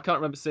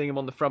remember seeing him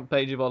on the front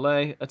page of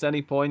Olé at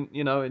any point.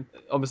 You know,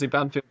 obviously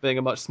Banfield being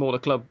a much smaller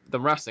club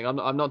than Racing,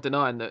 I'm not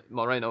denying that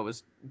Moreno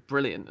was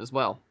brilliant as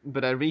well.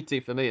 But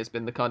Erviti for me has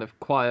been the kind of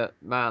quiet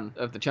man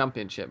of the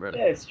championship, really.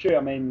 Yeah, it's true.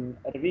 I mean,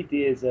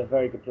 Erviti is a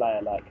very good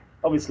player. Like,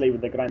 obviously with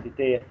the Grandite,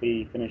 if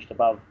he finished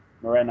above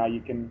Moreno,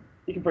 you can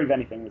prove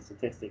anything with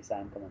statistics,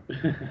 Sam. Come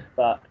on.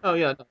 But oh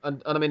yeah,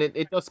 and I mean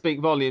it does speak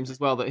volumes as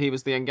well that he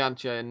was the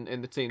Enganche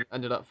in the team that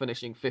ended up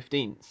finishing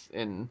 15th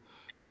in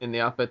the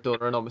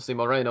Apertura, and obviously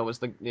Moreno was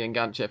the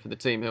Enganche for the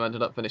team who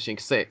ended up finishing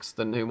 6th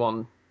and who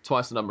won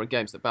twice the number of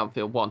games that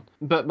Banfield won.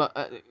 But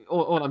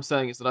all I'm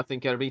saying is that I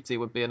think Erviti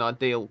would be an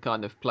ideal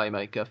kind of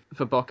playmaker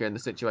for Boca in the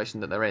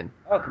situation that they're in.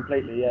 Oh,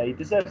 completely. Yeah, he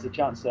deserves a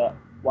chance at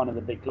one of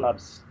the big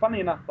clubs.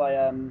 Funny enough,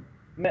 I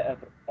met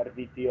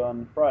Erviti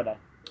on Friday.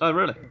 Oh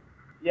really?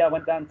 Yeah, I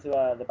went down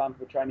to the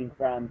Banfield training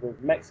ground with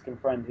a Mexican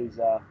friend who's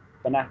a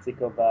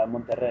fanatic of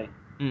Monterrey,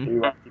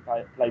 who actually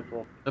played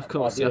for of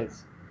course, 5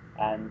 years.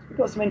 And we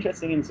got some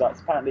interesting insights.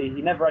 Apparently,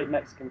 he never ate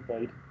Mexican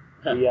food.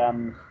 He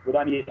would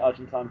only eat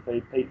Argentine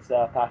food,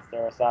 pizza, pasta,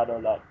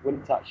 asado, like,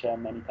 wouldn't touch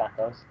any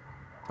tacos.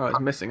 Oh, he's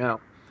missing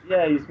out.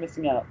 Yeah, he's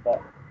missing out,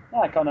 but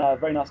no, kind of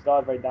very nice guy,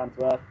 very down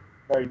to earth,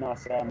 very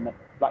nice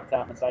blacked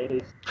out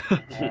Mercedes.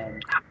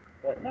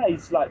 But no,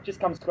 he's like just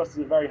comes across as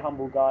a very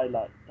humble guy.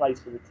 Like, plays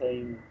for the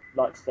team,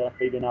 likes to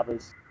feed in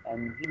others,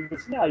 and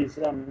he's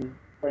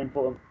very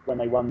important when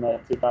they won the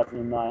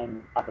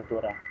 2009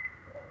 Apertura.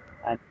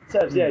 And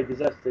he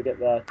deserves to get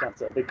the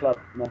chance at a big club.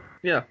 You know?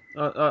 Yeah,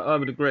 I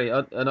would agree.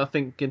 And I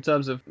think in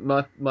terms of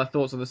my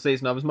thoughts on the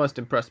season, I was most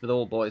impressed with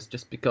All Boys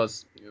just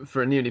because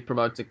for a newly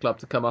promoted club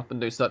to come up and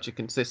do such a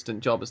consistent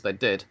job as they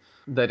did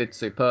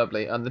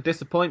superbly. And the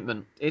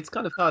disappointment, it's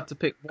kind of hard to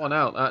pick one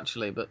out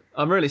actually, but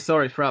I'm really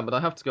sorry, Fran, but I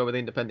have to go with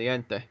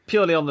Independiente.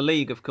 Purely on the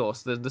league, of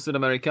course. The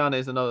Sudamericana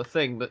is another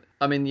thing, but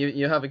I mean,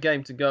 you have a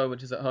game to go,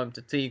 which is at home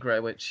to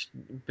Tigre, which,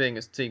 being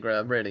as Tigre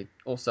are really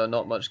also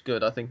not much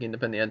good, I think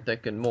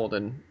Independiente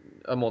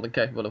are more than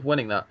capable of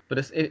winning that.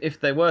 But if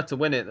they were to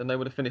win it, then they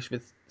would have finished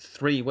with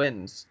 3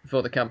 wins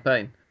for the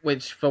campaign,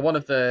 which for one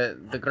of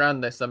the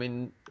Grandes, I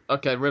mean,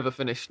 okay, River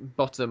finished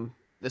bottom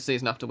the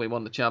season after we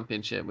won the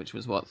championship, which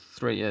was,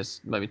 3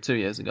 years, maybe 2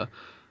 years ago.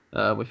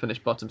 We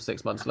finished bottom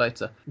 6 months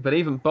later. But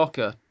even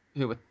Boca,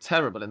 who were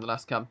terrible in the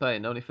last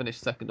campaign, only finished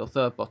second or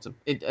third bottom.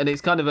 And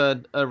it's kind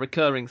of a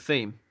recurring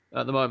theme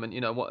at the moment.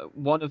 You know,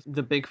 one of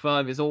the big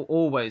 5 is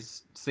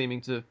always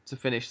seeming to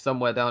finish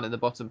somewhere down in the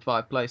bottom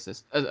 5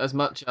 places, as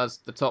much as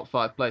the top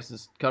 5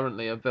 places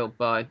currently are filled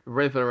by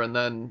River and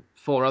then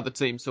 4 other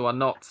teams who are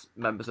not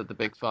members of the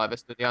big 5,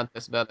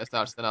 Estudiantes, Vélez,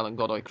 Arsenal and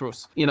Godoy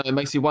Cruz. You know, it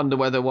makes you wonder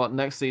whether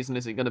next season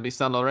is it going to be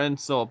San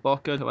Lorenzo or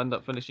Boca who end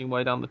up finishing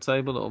way down the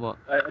table, or what?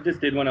 I just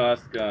did want to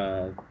ask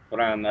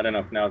Fran, I don't know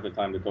if now's the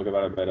time to talk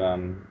about it, but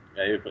I'm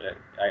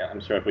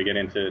sure if we get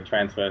into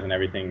transfers and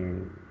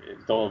everything,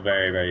 it's all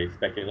very, very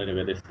speculative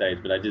at this stage,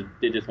 but I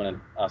just want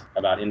to ask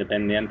about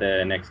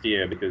Independiente next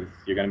year, because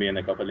you're going to be in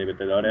the Copa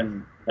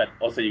Libertadores, but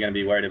also you're going to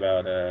be worried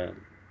about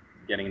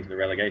getting into the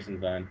relegation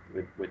zone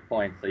with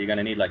points, so you're going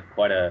to need like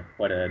quite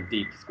a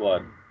deep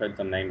squad. Heard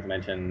some names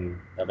mentioned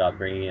about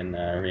bringing in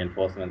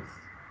reinforcements.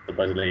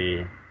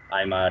 Supposedly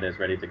Aymar is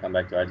ready to come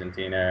back to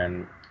Argentina,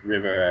 and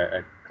River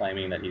are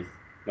claiming that he's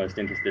most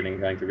interested in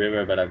going to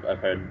River, but I've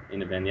heard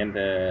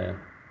Independiente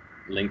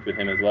linked with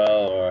him as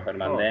well, or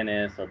Herman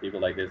Dennis, or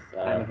people like this.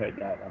 I haven't heard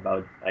that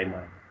about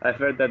Aymar. I've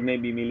heard that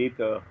maybe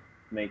Milito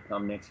may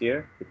come next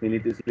year. If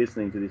Milito is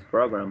listening to this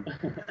program,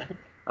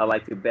 I'd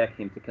like to beg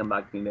him to come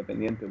back to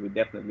Independiente. We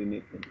definitely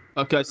need him.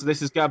 Okay, so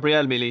this is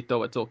Gabriel Milito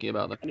we're talking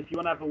about then. And if you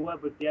want to have a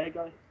word with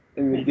Diego,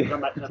 you can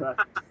come back to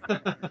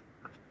that.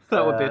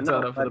 That would be a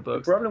turn up for the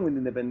books. The problem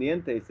with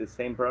Independiente is the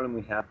same problem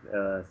we have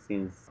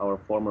since our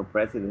former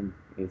president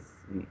is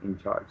in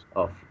charge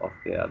of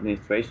the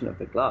administration of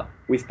the club.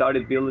 We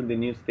started building the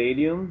new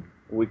stadium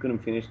We couldn't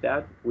finish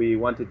that. We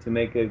wanted to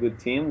make a good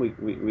team.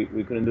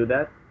 We couldn't do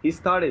that. He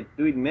started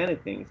doing many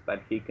things,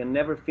 but he can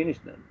never finish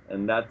them,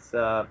 and that's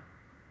a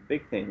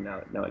big thing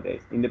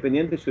nowadays.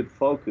 Independiente should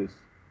focus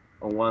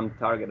on one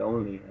target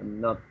only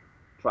and not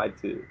try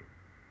to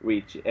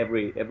reach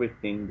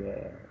everything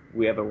that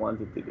we ever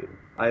wanted to do.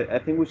 I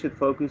think we should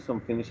focus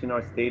on finishing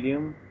our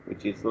stadium,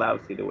 which is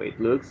lousy the way it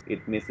looks.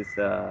 It misses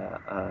a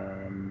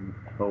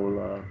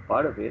whole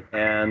part of it,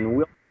 and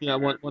we Yeah,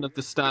 one of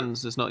the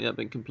stands has not yet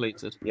been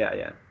completed.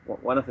 yeah.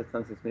 One of the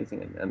stands is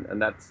missing,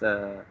 and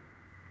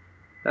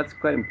that's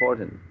quite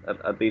important,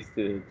 at least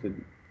to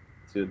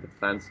the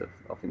fans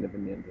of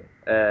Independiente.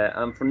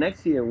 And for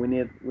next year, we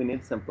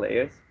need some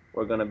players.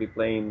 We're gonna be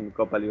playing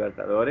Copa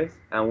Libertadores,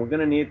 and we're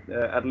gonna need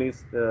at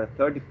least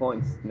 30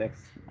 points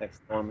next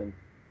tournament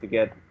to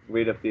get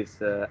rid of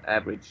this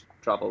average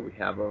trouble we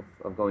have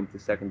of going to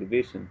second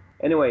division.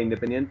 Anyway,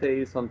 Independiente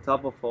is on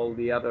top of all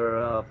the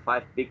other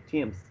 5 big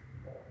teams.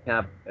 We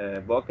have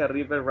Boca,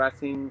 River,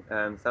 Racing,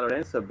 and San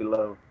Lorenzo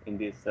below in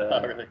this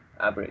Really?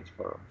 average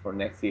for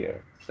next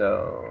year.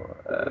 So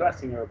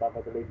Racing are above,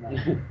 I believe, now.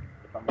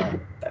 If I'm right.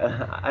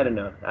 I don't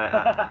know.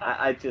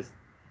 I just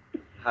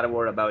had a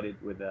word about it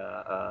with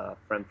a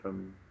friend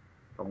from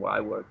where I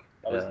work.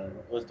 I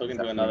was talking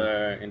to this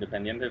another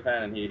Independiente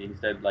fan, and he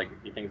said like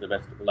he thinks the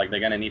best, like they're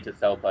gonna need to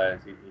sell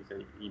players. He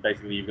said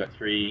basically you've got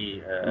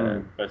 3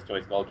 first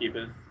choice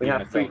goalkeepers. We You're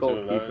have gonna 3 sell 2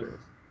 of those. goalkeepers.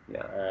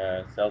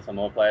 Yeah. Sell some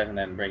more players and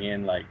then bring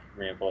in like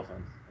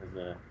reinforcements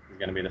is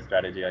gonna be the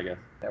strategy, I guess.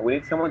 We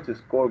need someone to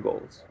score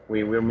goals.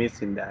 We're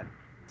missing that.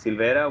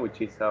 Silvera,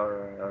 which is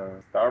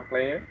our star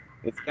player,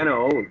 it's kind of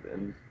old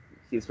and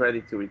he's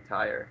ready to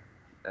retire.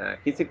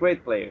 He's a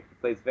great player. He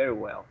plays very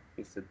well.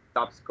 He's a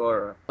top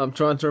scorer. I'm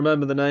trying to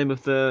remember the name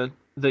of the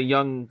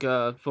young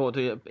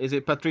forward. Is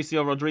it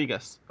Patricio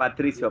Rodriguez?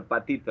 Patricio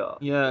Patito.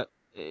 Yeah.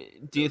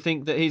 Do you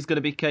think that he's going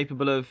to be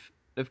capable of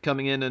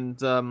coming in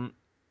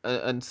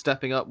and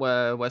stepping up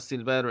where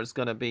Silvera is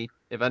going to be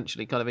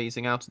eventually kind of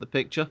easing out of the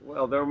picture?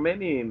 Well, there are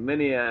many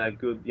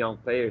good young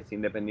players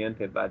in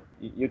Independiente, but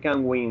you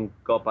can win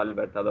Copa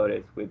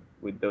Libertadores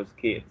with those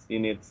kids. You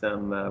need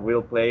some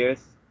real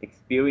players,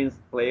 experienced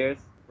players,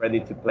 ready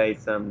to play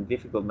some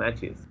difficult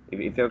matches.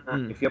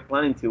 If you're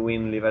planning to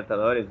win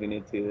Libertadores, you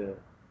need to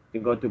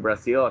go to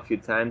Brazil a few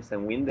times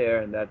and win there,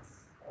 and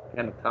that's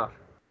kind of tough.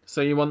 So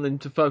you want them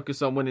to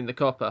focus on winning the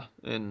Copa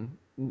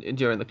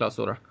during the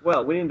Clausura?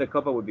 Well, winning the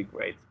Copa would be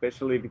great,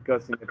 especially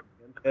because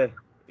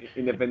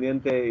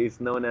Independiente is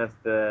known as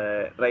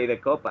the Rey de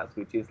Copas,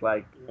 which is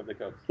like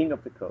King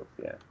of the Coast.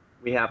 Yeah,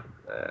 we have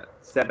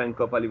 7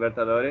 Copa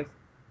Libertadores.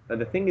 But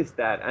the thing is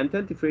that I'm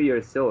 23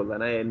 years old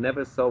and I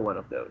never saw one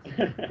of those.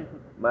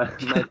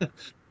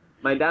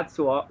 My dad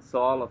saw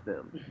all of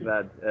them,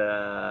 but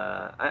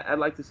I'd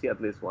like to see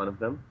at least one of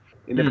them.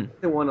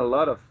 Independiente won a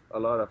lot of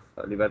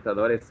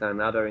Libertadores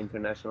and other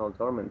international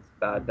tournaments,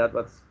 but that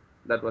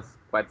was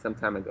quite some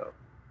time ago,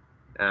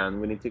 and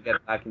we need to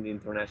get back in the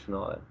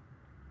international.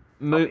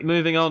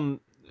 Moving on,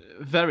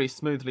 very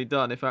smoothly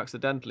done, if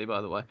accidentally,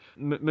 by the way.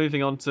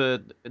 Moving on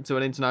to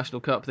an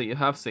international cup that you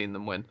have seen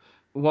them win.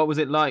 What was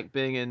it like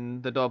being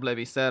in the Doble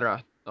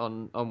Visera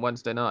on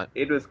Wednesday night?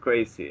 It was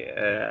crazy.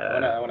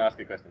 I want to ask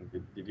you a question.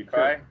 Did you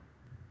cry?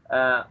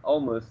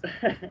 Almost.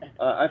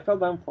 I fell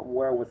down from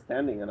where I was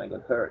standing and I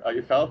got hurt. Oh,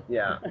 you fell?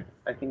 Yeah.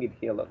 I think it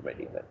healed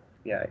already, but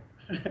yeah,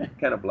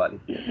 kind of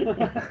bloody.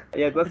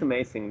 Yeah, it was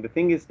amazing. The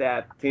thing is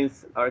that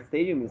since our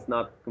stadium is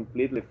not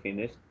completely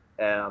finished,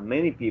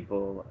 many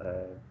people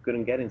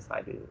couldn't get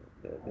inside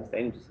the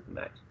stadium to see the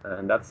match,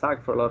 and that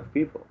sucked for a lot of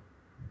people.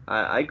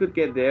 I could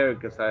get there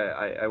because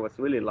I was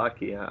really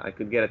lucky. I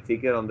could get a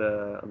ticket on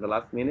the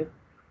last minute,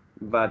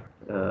 but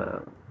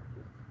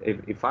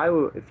if I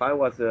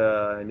was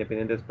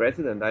Independiente's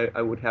president,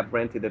 I would have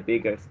rented a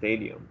bigger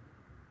stadium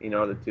in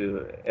order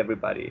to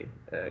everybody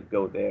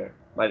go there.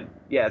 But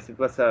yes, it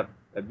was a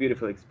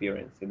beautiful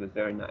experience. It was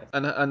very nice.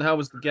 And how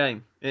was the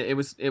game? It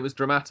was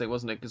dramatic,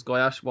 wasn't it? Because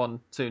Goiás won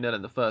 2-0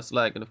 in the first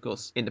leg, and of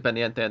course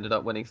Independiente ended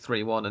up winning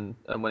 3-1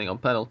 and winning on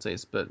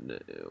penalties. But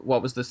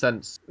what was the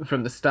sense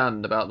from the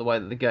stand about the way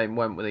that the game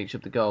went with each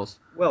of the goals?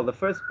 Well, the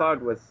first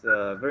part was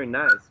very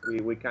nice.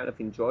 We kind of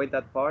enjoyed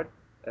that part.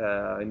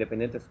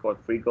 Independiente scored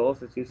 3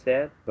 goals, as you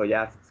said.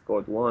 Goiás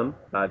scored 1,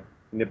 but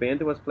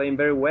Independiente was playing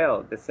very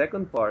well. The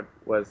second part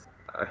was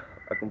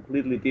a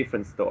completely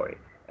different story.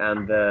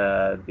 And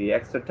the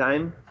extra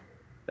time,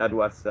 that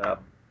was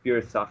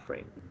pure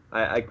suffering.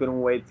 I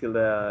couldn't wait till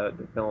the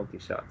penalty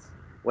shots.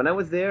 When I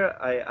was there,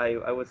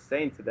 I was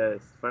saying to the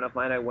friend of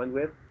mine I went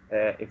with,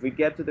 if we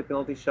get to the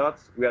penalty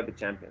shots, we are the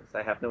champions.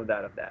 I have no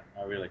doubt of that.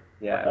 Oh, really?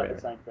 Yeah, I felt really.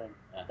 the same thing.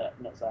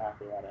 Not so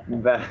happy about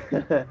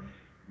it.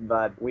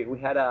 But we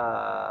had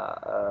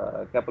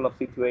a couple of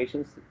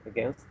situations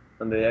against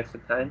on the extra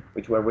time,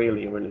 which were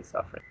really, really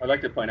suffering. I'd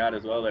like to point out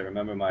as well that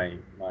remember my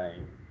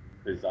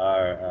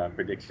bizarre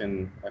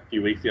prediction a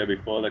few weeks ago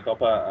before the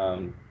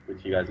Copa,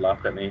 which you guys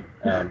laughed at me.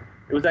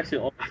 It was actually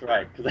almost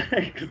right because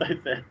I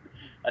said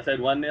I said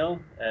 1-0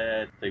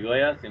 to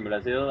Goiás in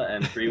Brazil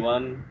and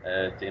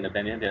 3-1 to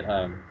Independiente at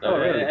home. So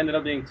really? it ended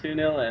up being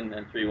 2-0 and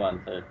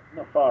 3-1. So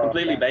Not far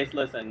completely off, Dan.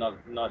 baseless and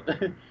not.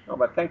 No,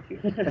 but thank you.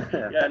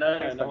 Yeah, no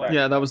Thanks for worries.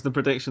 Yeah, that was the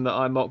prediction that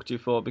I mocked you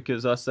for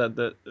because I said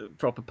that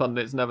proper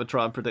pundits never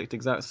try and predict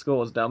exact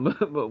scores, Dan.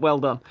 But well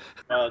done.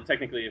 Well,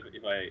 technically, if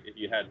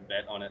you had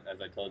bet on it,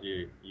 as I told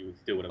you, you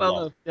still would have Well,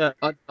 lost. no,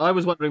 yeah, I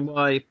was wondering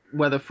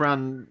whether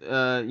Fran,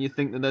 you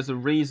think that there's a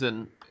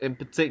reason in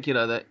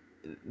particular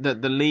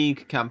that the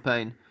league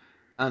campaign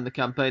and the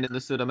campaign in the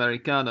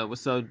Sudamericana were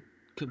so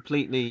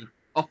completely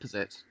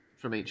opposite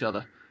from each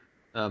other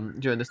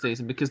during the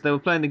season because they were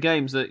playing the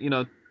games that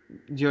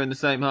during the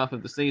same half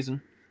of the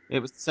season. It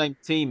was the same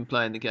team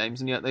playing the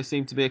games, and yet they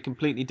seem to be a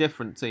completely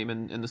different team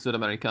in the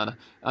Sudamericana.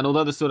 And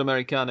although the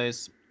Sudamericana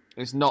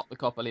is not the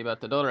Copa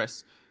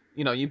Libertadores,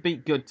 you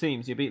beat good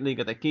teams. You beat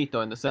Liga de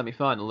Quito in the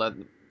semi-final.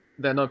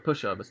 They're no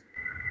pushovers.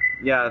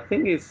 Yeah, the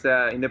thing is,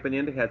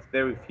 Independiente has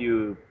very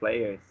few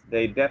players.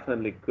 They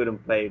definitely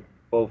couldn't play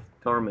both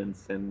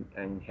tournaments and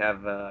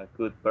have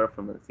good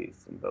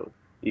performances in both.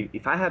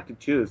 If I had to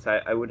choose,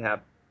 I would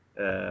have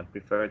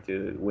preferred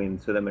to win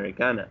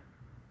Sudamericana.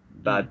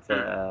 But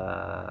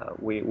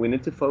we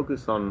need to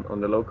focus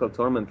on the local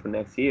tournament for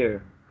next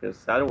year because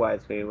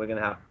otherwise we're going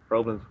to have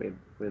problems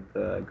with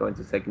going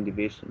to second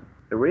division.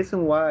 The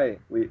reason why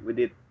we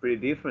did pretty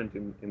different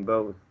in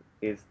both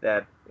is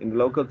that in the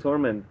local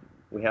tournament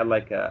we had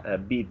like a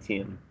B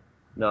team,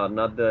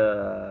 not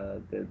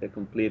the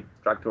complete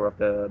structure of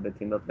the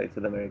team that plays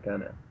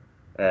Sudamericana.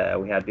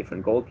 We had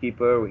different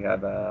goalkeeper, we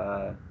had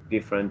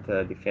different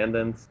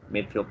defendants,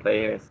 midfield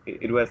players.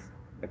 It was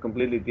a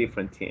completely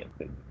different team.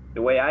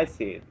 The way I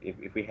see it,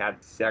 if we had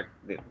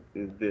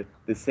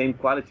the same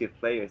quality of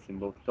players in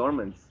both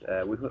tournaments,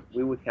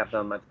 we would have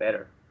done much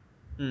better.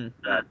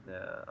 But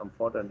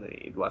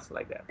unfortunately, it wasn't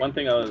like that. One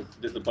thing I was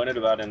disappointed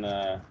about in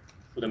the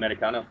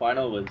Sudamericana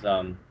final was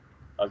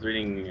I was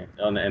reading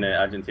in the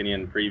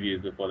Argentinian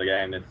previews before the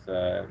game. It's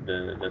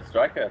the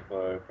striker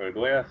for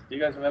Goiás. Do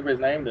you guys remember his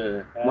name?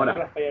 Mora.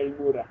 Rafael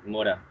Mora.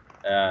 Mora.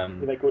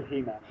 Who they called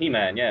He-Man.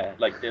 He-Man, yeah.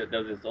 Like there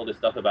was all this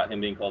stuff about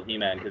him being called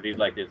He-Man because he's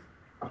like this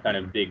kind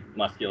of big,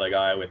 muscular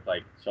guy with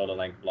like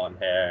shoulder-length blonde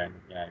hair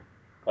and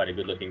quite a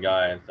good-looking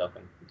guy and stuff.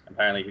 And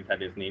apparently he's had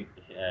this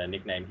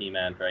nickname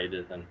He-Man for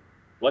ages. And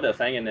what they're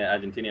saying in the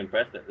Argentinian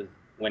press that is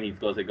when he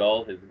scores a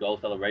goal, his goal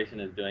celebration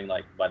is doing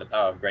like by the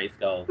power of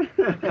Grayskull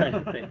kind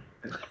of thing.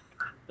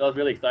 So I was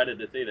really excited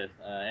to see this,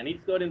 and he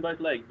scored in both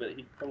legs. But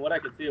from what I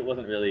could see, it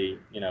wasn't really,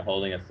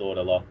 holding a sword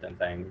aloft and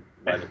saying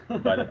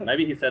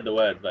maybe he said the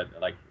words, but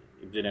like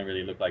it didn't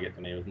really look like it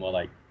to me. It was more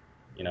like,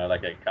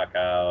 like a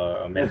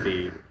Kaká or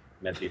Messi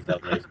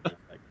celebration,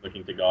 like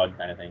looking to God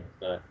kind of thing.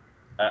 So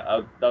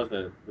that was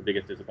the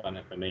biggest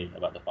disappointment for me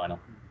about the final.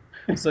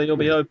 So you'll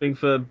be hoping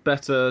for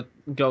better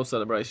goal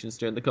celebrations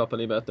during the Copa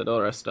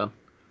Libertadores, Dan.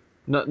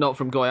 Not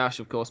from Goiás,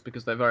 of course,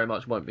 because they very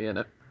much won't be in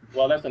it.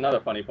 Well, that's another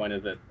funny point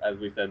is that, as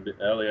we said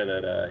earlier,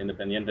 that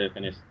Independiente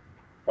finished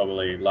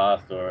probably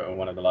last or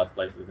one of the last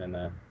places in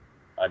the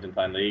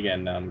Argentine League,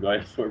 and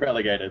Goiás were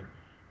relegated.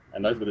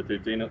 And those were the two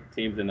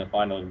teams in the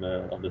final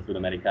of the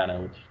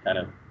Sudamericana, which kind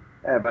of...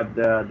 Yeah, but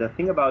the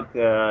thing about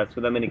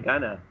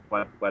Sudamericana,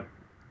 what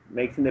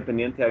makes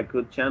Independiente a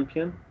good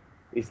champion,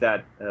 is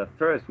that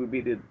first we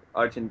beat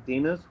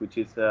Argentinos, which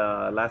is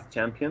last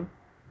champion,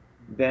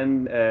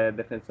 then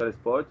Defensor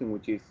Sporting,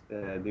 which is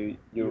the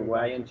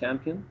Uruguayan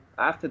champion.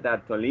 After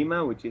that,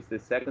 Tolima, which is the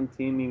second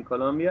team in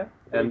Colombia,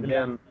 and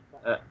then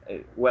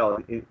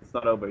it's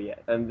not over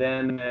yet. And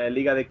then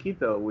Liga de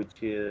Quito,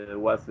 which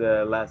was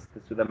the last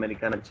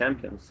Sudamericana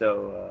champion.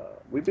 So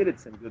we beat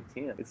some good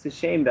teams. It's a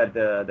shame that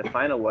the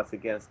final was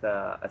against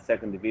a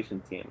second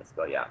division team, as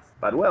Goiás.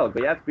 But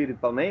Goiás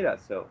beat Palmeiras,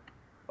 so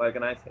what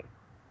can I say?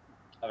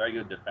 A very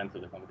good defense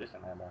of the competition,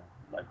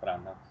 by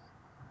Fran. That's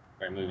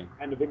very moving.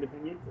 And of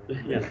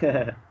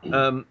Independiente.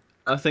 Yeah.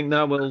 I think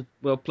now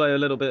we'll play a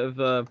little bit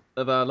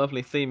of our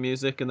lovely theme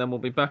music, and then we'll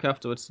be back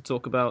afterwards to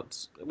talk about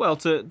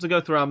to go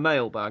through our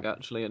mailbag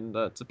actually, and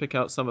to pick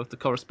out some of the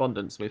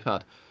correspondence we've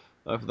had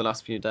over the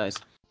last few days.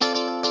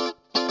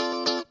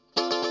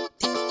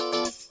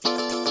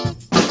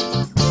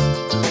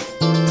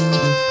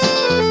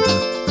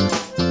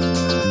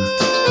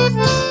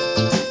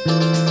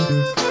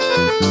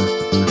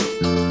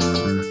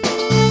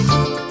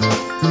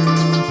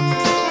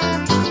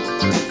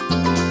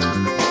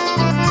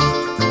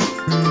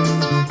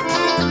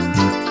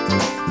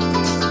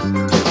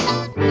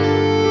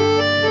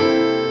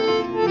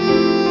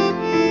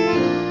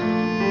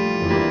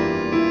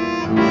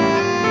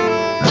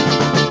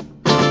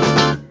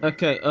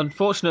 Okay,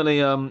 unfortunately,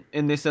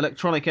 in this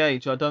electronic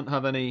age, I don't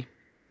have any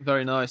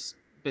very nice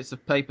bits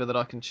of paper that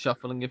I can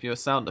shuffle and give you a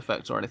sound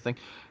effect or anything.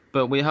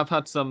 But we have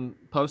had some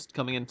post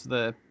coming into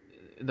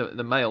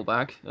the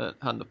mailbag at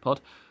Hand of Pod.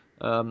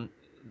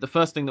 The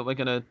first thing that we're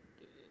going to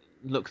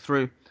look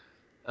through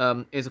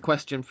is a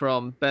question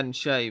from Ben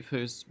Shave,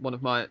 who's one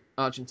of my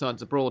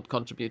Argentines Abroad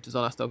contributors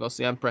on Hasta Algo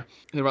Siempre,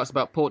 who writes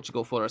about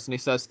Portugal for us. And he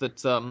says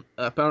that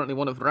apparently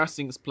one of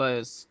Racing's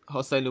players,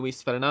 Jose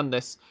Luis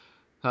Fernandes,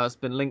 has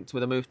been linked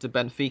with a move to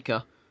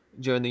Benfica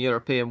during the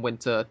European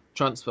winter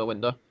transfer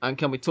window. And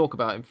can we talk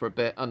about him for a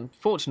bit?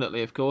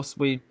 Unfortunately, of course,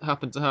 we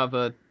happen to have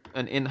an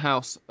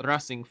in-house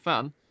Racing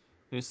fan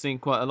who's seen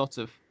quite a lot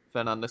of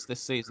Fernandes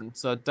this season.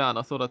 So, Dan,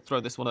 I thought I'd throw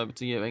this one over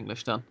to you,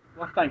 English Dan.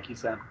 Well, thank you,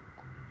 Sam.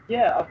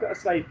 Yeah, I've got to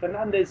say,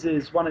 Fernandes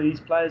is one of these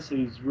players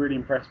who's really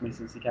impressed me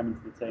since he came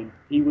into the team.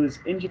 He was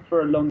injured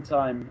for a long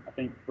time, I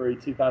think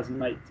through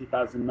 2008,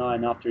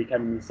 2009, after he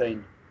came into the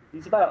scene.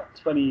 He's about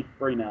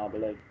 23 now, I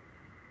believe.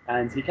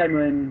 And he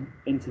came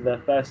into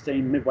the first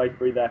team midway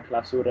through their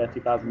Clausura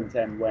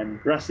 2010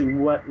 when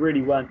Racing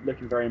really weren't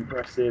looking very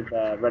impressive.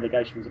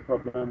 Relegation was a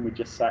problem. We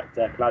just sacked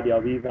Claudio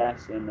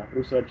Vivas and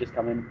Russo had just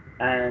come in.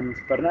 And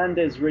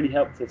Fernandes really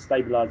helped to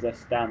stabilise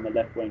us down the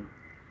left wing.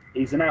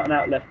 He's an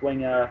out-and-out left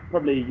winger.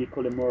 Probably you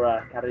call him more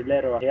a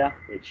carrilero here,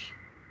 which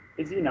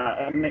is,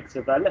 a mix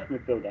of a left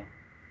midfielder.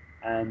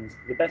 And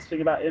the best thing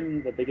about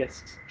him, the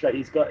biggest trait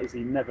he's got, is he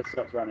never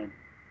stops running.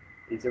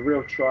 He's a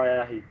real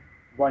trier. He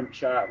won't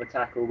show out of a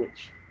tackle,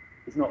 which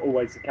is not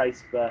always the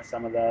case for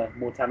some of the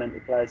more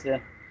talented players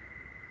here.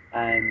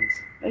 And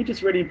he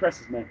just really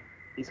impresses me.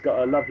 He's got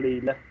a lovely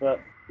left foot.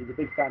 He's a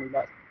big fan. He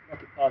likes to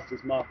knock it past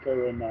his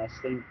marker and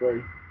steam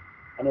through.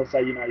 And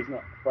also, he's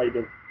not afraid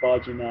of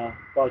barging the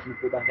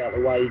fullback out of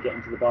the way,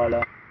 getting to the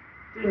byline,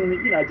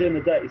 doing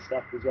the dirty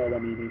stuff as well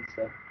when he needs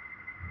to.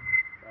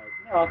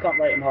 So, I can't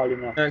rate him highly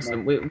enough.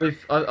 Excellent.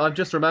 I've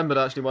just remembered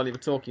actually while you were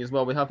talking as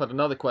well. We have had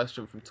another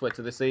question from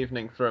Twitter this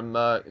evening from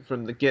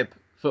the Gib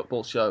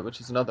Football Show, which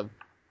is another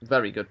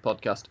very good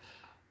podcast,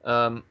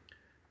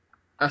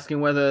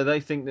 asking whether they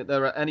think that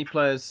there are any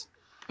players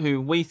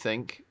who we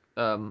think,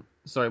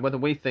 whether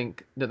we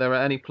think that there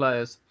are any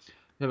players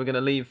who are going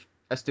to leave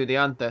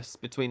Estudiantes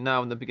between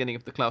now and the beginning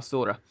of the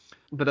Clausura.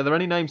 But are there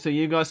any names who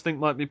you guys think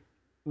might be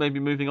maybe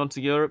moving on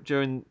to Europe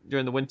during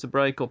the winter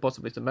break or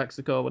possibly to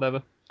Mexico or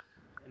whatever?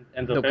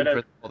 Enzo Perez,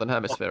 for the Northern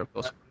Hemisphere, of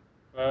course.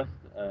 First,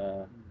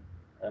 I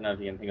don't know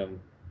if you can think of.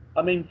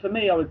 I mean, for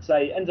me, I would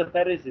say Enzo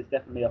Perez is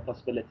definitely a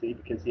possibility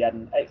because he had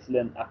an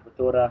excellent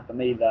Apertura. For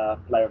me, the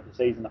player of the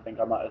season. I think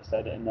I might have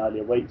said it in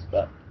earlier weeks,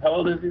 but How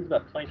old is he? He's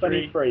about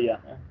 23. 23, yeah.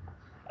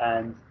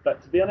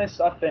 But to be honest,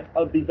 I think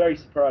I'd be very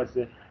surprised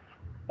if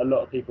a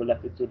lot of people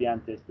left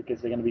Estudiantes because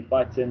they're going to be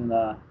fighting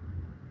the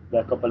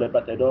Copa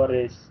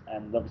Libertadores,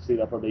 and obviously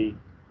they'll probably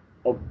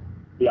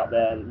be up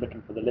there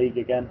looking for the league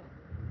again.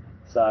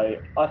 So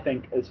I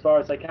think as far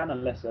as they can,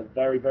 unless a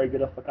very, very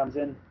good offer comes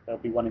in, they'll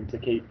be wanting to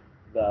keep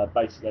the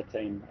base of their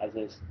team as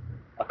is.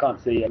 I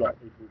can't see a lot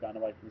of people going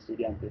away from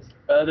Estudiantes.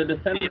 The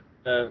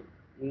defender,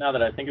 now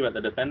that I think about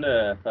the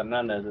defender,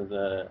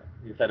 Fernandes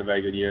he's had a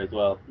very good year as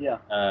well. Yeah.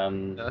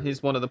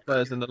 He's one of the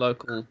players in the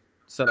local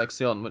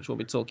Selección, which we'll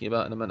be talking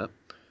about in a minute.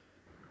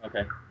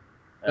 Okay.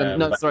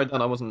 Sorry,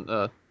 Dan, I wasn't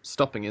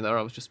stopping you there.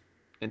 I was just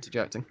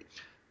interjecting.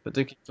 But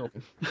do keep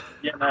talking.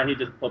 Yeah, no, he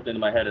just popped into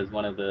my head as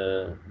one of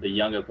the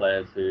younger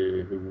players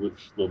who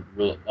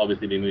will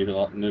obviously be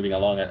moving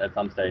along at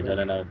some stage. I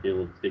don't know if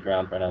he'll stick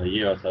around for another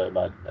year or so,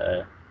 but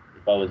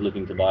if I was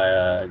looking to buy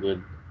a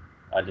good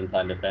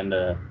Argentine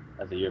defender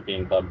as a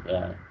European club,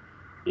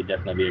 he'd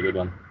definitely be a good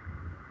one.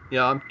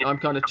 Yeah, I'm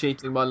kind of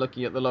cheating by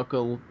looking at the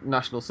local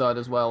national side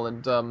as well,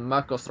 and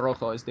Marcos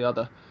Rojo is the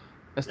other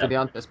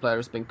Estudiantes player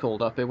has been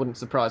called up. It wouldn't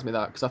surprise me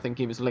that because I think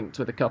he was linked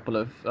with a couple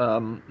of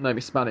maybe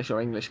Spanish or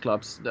English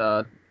clubs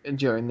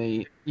during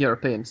the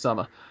European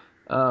summer.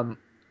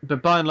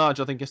 But by and large,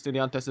 I think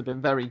Estudiantes have been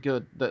very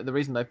good. The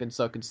reason they've been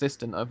so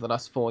consistent over the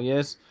last 4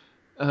 years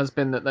has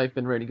been that they've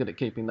been really good at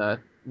keeping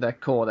their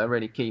core, their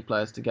really key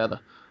players together.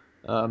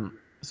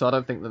 So I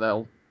don't think that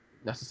they'll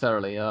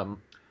necessarily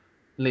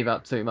leave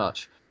out too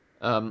much.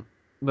 But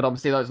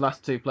obviously those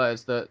last two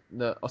players that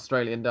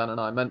Australian Dan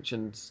and I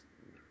mentioned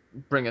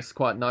bring us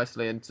quite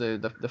nicely into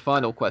the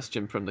final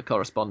question from the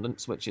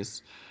correspondence, which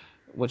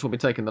will be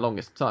taking the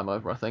longest time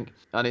over, I think.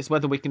 And it's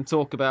whether we can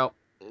talk about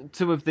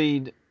two of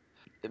the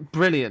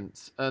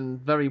brilliant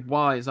and very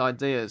wise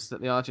ideas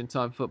that the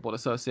Argentine Football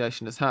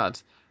Association has had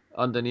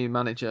under new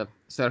manager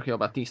Sergio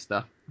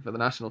Batista for the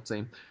national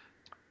team,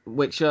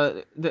 which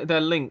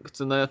they're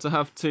linked, and they're to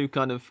have two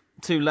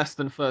less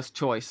than first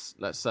choice,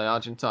 let's say,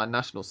 Argentine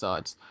national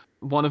sides,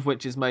 one of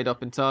which is made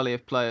up entirely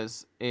of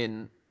players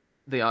in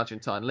the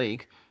Argentine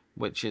league,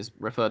 which is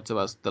referred to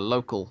as the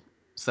local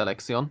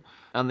Selección,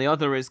 and the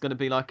other is going to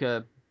be like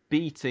a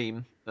B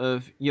team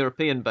of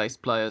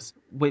European-based players,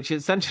 which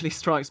essentially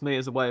strikes me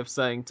as a way of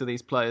saying to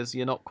these players,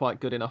 you're not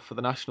quite good enough for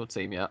the national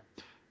team yet,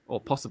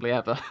 or possibly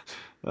ever,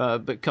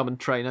 but come and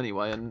train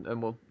anyway,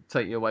 and we'll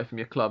take you away from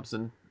your clubs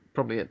and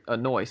probably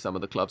annoy some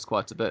of the clubs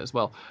quite a bit as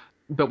well.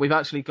 But we've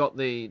actually got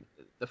the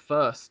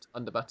first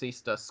under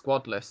Batista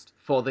squad list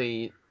for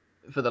the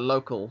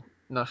local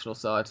national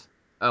side,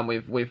 and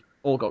we've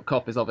all got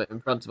copies of it in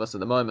front of us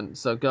at the moment.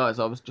 So guys,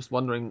 I was just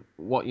wondering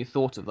what you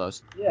thought of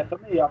those. Yeah, for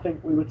me, I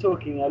think we were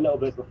talking a little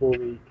bit before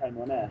we came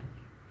on air,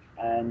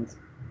 and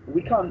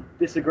we can't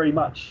disagree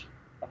much.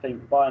 I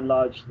think by and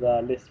large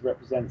the list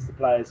represents the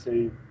players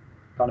who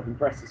kind of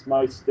impressed us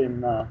most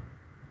in the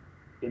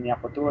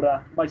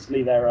Apertura.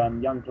 Mostly they're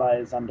young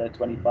players under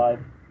 25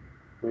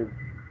 with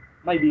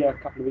maybe a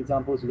couple of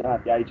examples. We don't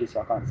have the ages,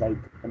 so I can't say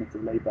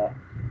definitively, but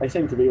they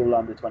seem to be all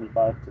under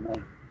 25 to me.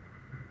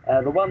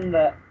 The one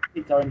that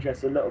piqued our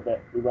interest a little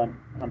bit, we weren't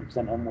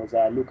 100% on, was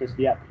Lucas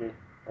Viatri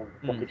of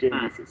Boca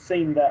Juniors. It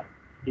seemed that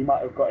he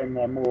might have got in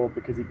there more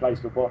because he plays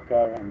for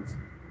Boca and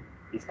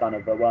he's kind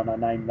of a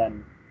well-known name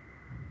than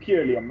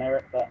purely on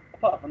merit. But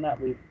apart from that,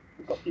 we've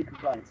got a few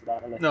complaints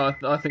about the list. No,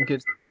 I think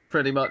it's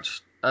pretty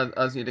much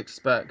as you'd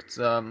expect.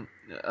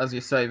 As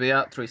you say,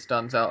 Viatri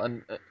stands out,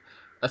 and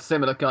a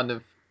similar kind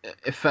of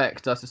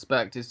effect, I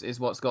suspect, is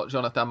what's got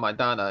Jonathan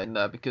Maidana in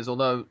there, because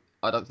although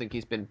I don't think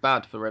he's been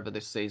bad for River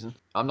this season,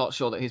 I'm not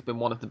sure that he's been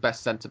one of the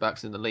best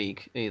centre-backs in the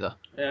league either.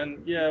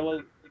 And yeah,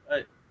 well,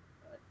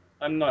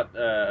 I'm not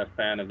a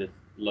fan of this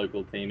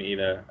local team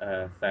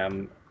either,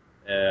 Sam.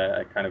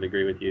 I kind of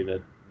agree with you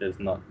that there's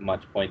not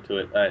much point to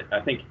it.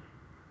 I think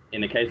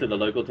in the case of the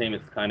local team,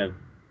 it's kind of,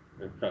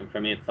 for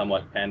me, it's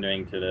somewhat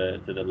pandering to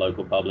the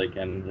local public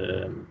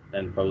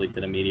and probably to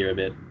the media a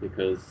bit,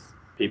 because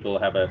people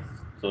have a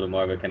sort of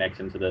more of a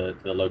connection to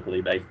the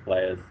locally based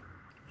players.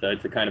 So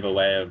it's a kind of a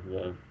way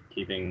of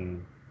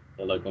keeping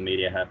the local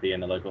media happy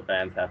and the local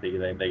fans happy.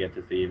 They get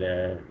to see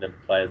the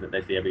players that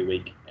they see every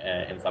week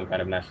in some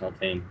kind of national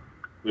team.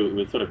 We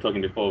were sort of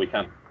talking before.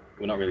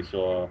 We're not really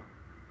sure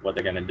what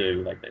they're going to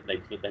do. Like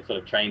they sort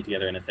of train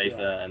together in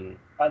Ezeiza, and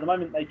at the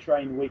moment they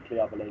train weekly,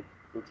 I believe,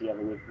 all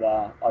together with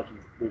the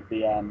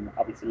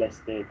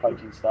Albiceleste, the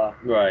coaching staff.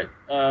 Right.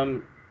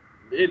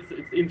 It's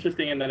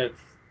interesting in that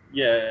it's,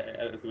 yeah,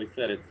 as we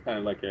said, it's kind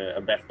of like a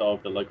best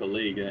of the local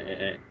league.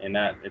 In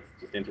that, it's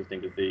just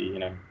interesting to see,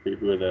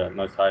 who are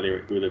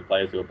the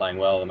players who are playing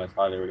well, the most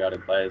highly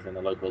regarded players in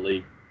the local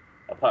league.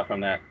 Apart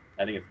from that,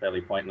 I think it's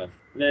fairly pointless.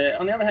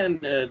 On the other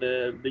hand,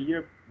 the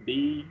Europe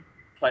B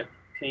type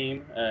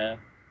team,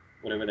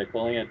 whatever they're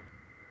calling it,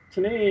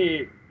 to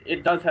me,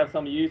 it does have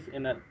some use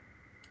in that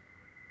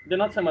they're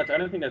not so much. I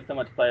don't think there's so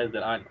much players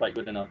that aren't quite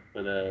good enough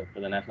for the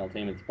national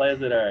team. It's players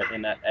that are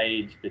in that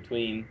age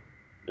between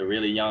the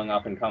really young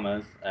up and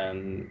comers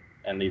and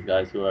these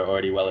guys who are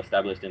already well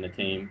established in the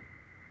team.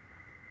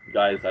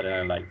 Guys, I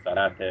don't know, like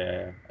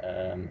Zarate.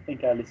 I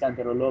think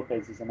Lisandro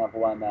Lopez is another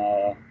one.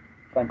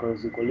 Franco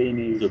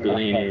Zuccolini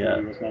yeah.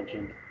 was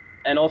mentioned.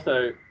 And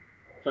also,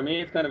 for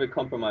me, it's kind of a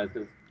compromise,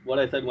 because what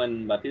I said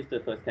when Batista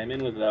first came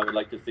in was that I would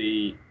like to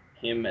see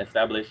him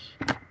establish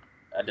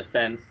a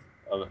defense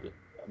of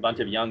a bunch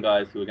of young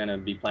guys who are going to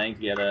be playing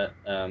together.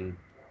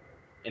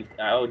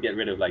 I would get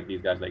rid of like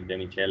these guys like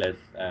Demichelis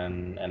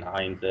and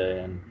Heinze,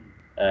 and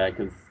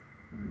because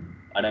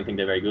I don't think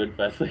they're very good,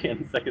 firstly,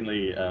 and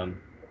secondly,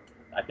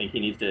 I think he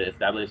needs to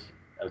establish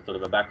a sort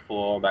of a back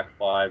four, back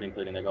five,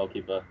 including the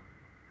goalkeeper,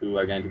 who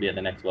are going to be at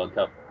the next World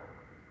Cup.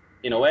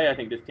 In a way, I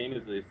think this team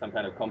is some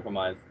kind of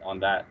compromise on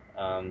that.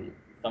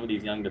 Some of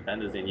these young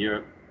defenders in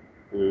Europe,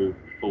 who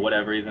for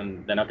whatever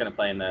reason they're not going to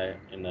play in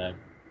the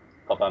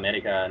Copa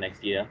America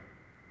next year,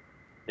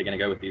 they're going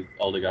to go with these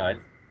older guys.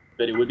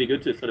 But it would be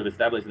good to sort of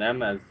establish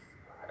them as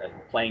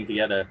playing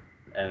together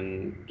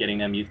and getting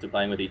them used to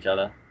playing with each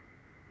other,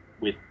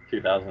 with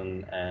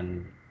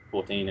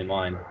 2014 in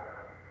mind.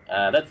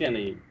 That's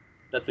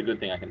a good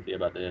thing I can see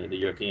about the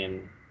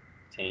European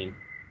team.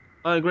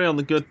 I agree on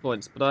the good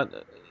points,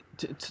 but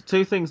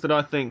two things that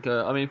I think.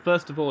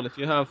 First of all, if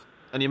you have,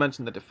 and you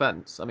mentioned the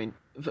defence. I mean,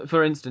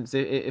 for instance,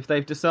 if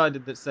they've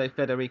decided that, say,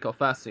 Federico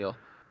Facio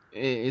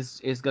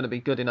is going to be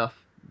good enough,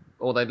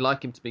 or they'd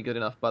like him to be good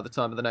enough by the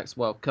time of the next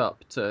World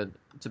Cup to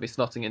be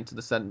slotting into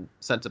the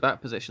centre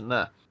back position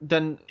there,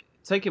 then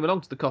take him along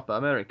to the Copa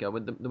America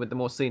with the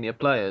more senior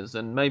players,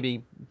 and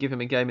maybe give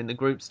him a game in the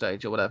group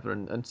stage or whatever,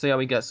 and see how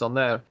he gets on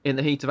there in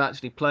the heat of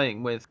actually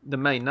playing with the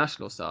main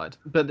national side.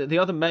 But the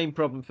other main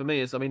problem for me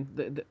is,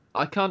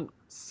 I can't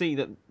see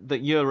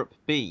that Europe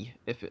B,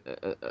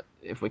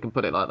 if we can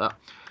put it like that,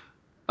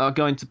 are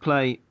going to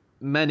play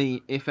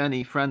many, if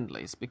any,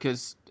 friendlies,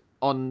 because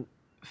on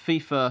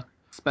FIFA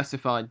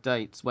specified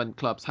dates when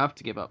clubs have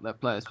to give up their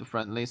players for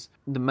friendlies,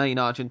 the main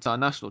Argentine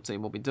national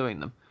team will be doing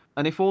them.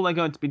 And if all they're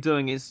going to be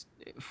doing is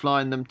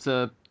flying them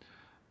to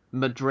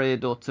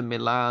Madrid or to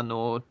Milan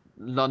or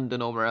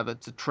London or wherever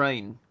to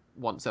train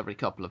once every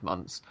couple of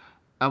months,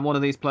 and one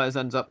of these players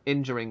ends up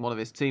injuring one of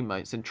his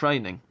teammates in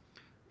training,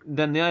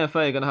 then the AFA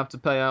are going to have to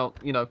pay out,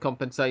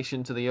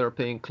 compensation to the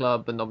European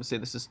club. And obviously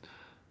this is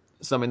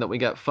something that we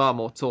get far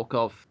more talk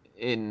of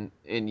in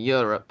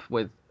Europe,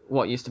 with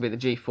what used to be the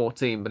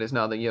G14 but is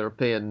now the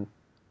European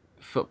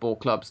Football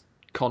Clubs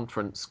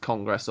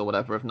Congress or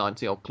whatever, of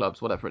 90 odd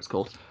clubs, whatever it's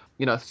called,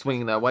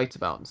 swinging their weight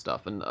about and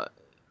stuff. And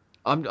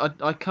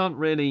I can't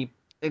really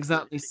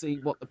exactly see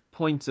what the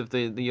point of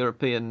the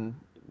European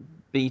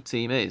B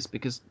team is,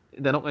 because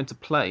they're not going to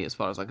play, as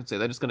far as I can see.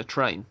 They're just going to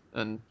train,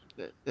 and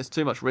there's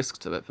too much risk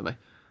to it for me.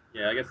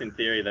 Yeah, I guess in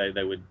theory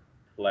they would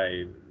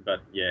play, but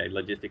yeah,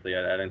 logistically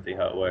I don't see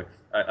how it works.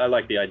 I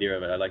like the idea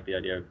of it. I like the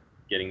idea of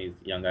getting these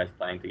young guys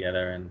playing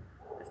together and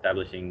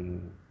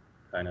establishing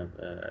kind of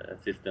a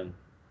system,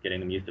 getting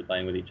them used to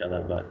playing with each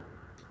other. But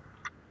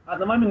at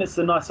the moment, it's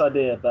a nice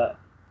idea, but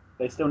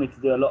they still need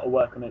to do a lot of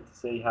work on it to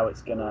see how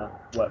it's going to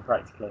work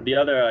practically. The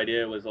other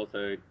idea was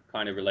also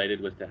kind of related,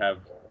 was to have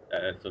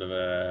sort of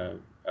a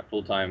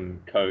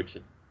full-time coach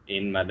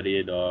in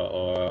Madrid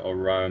or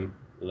Rome.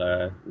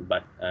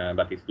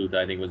 Batistuta,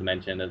 I think, was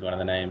mentioned as one of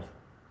the names.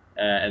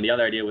 And the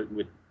other idea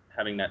with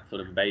having that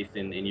sort of base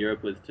in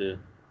Europe was to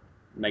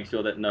make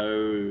sure that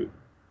no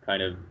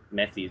kind of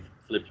Messis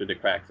slip through the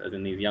cracks, as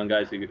in these young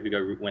guys who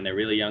go, when they're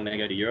really young, they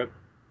go to Europe.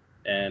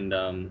 And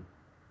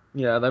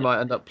they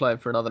might end up playing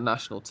for another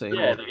national team.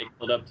 Yeah, they get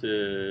called up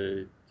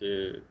to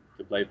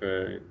play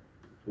for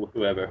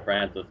whoever,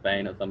 France or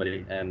Spain or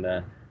somebody. And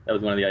that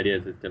was one of the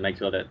ideas, is to make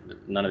sure that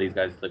none of these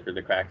guys slip through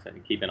the cracks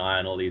and keep an eye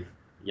on all these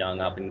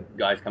young up and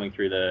guys coming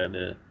through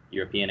the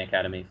European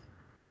academies.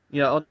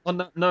 Yeah, on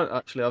that note,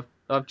 actually,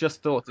 I've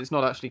just thought it's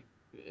not actually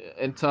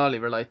entirely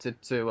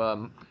related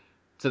to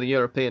the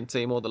European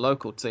team or the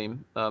local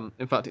team.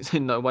 In fact, it's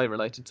in no way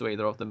related to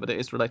either of them, but it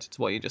is related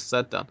to what you just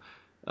said, Dan.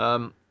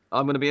 I'm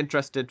going to be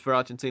interested for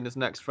Argentina's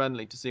next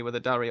friendly to see whether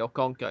Dario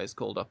Conca is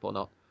called up or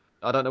not.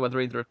 I don't know whether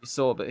either of you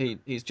saw, but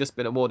he's just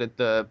been awarded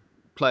the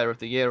Player of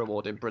the Year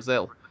award in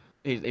Brazil.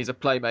 He's a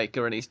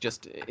playmaker, and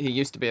he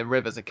used to be in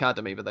River's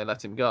academy, but they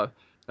let him go,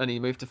 and he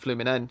moved to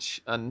Fluminense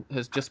and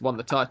has just won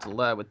the title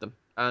there with them.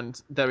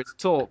 And there is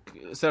talk.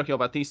 Sergio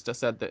Batista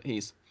said that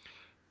he's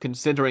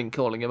considering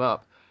calling him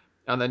up.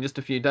 And then just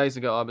a few days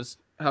ago, I was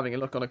having a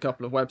look on a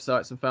couple of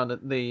websites and found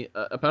that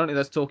apparently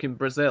there's talk in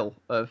Brazil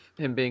of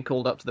him being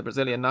called up to the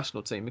Brazilian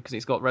national team because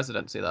he's got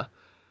residency there.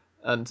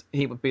 And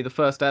he would be the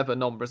first ever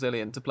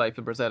non-Brazilian to play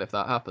for Brazil if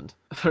that happened.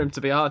 For him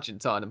to be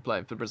Argentine and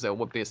playing for Brazil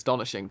would be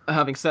astonishing.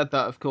 Having said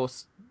that, of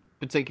course,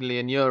 particularly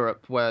in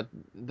Europe, where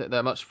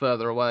they're much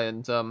further away,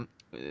 and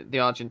the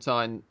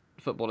Argentine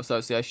Football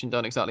Association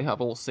don't exactly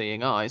have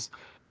all-seeing eyes,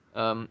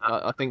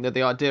 I think that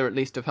the idea, at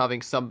least, of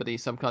having somebody,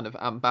 some kind of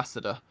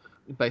ambassador,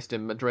 based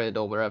in Madrid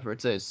or wherever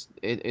it is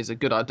a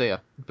good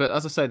idea. But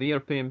as I say, the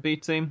European B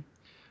team,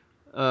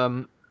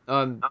 I'm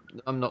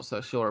not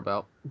so sure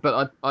about.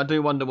 But I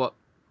do wonder what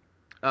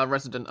our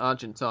resident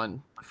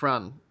Argentine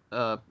Fran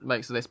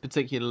makes of this,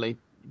 particularly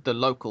the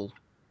local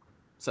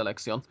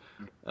selection,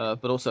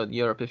 but also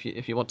Europe.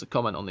 If you want to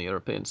comment on the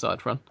European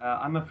side, Fran.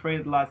 I'm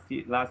afraid last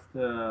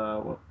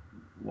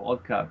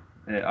World Cup,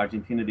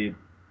 Argentina did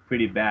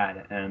pretty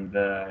bad, and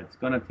it's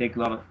gonna take a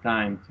lot of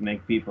time to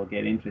make people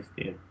get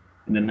interested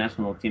in the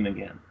national team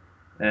again.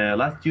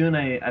 Last June,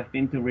 I've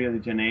been to Rio de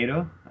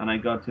Janeiro, and I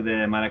got to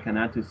the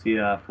Maracanã to see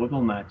a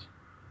football match.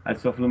 I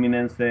saw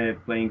Fluminense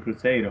playing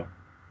Cruzeiro,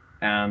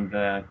 and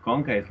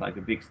Conca is like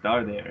a big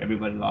star there.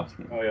 Everybody loves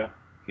him. Oh yeah.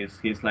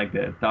 He's like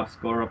the top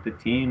scorer of the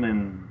team,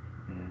 and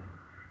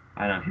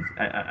I don't know.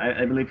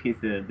 I believe he's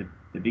the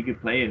bigger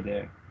player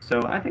there.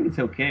 So I think it's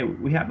okay.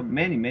 We have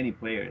many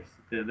players.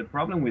 The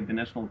problem with the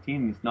national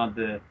team is not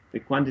the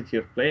quantity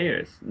of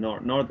players,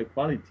 nor the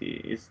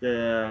quality. It's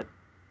the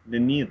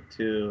need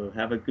to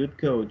have a good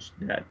coach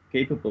that's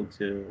capable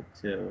to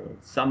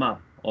sum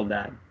up all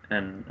that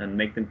and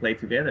make them play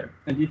together.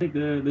 And do you think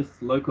this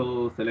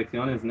local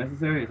selección is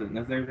necessary? Is it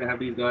necessary to have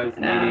these guys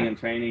meeting and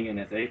training in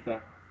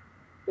Ezeiza?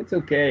 It's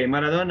okay.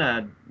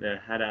 Maradona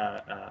had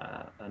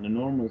an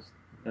enormous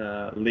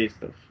list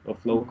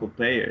of local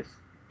players,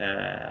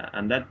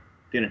 and that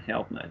didn't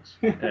help much.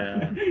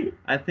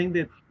 I think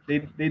that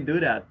they do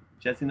that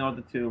just in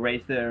order to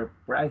raise their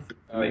prices,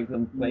 to make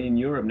them play in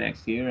Europe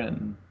next year.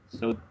 And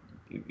so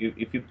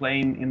if you play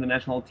in the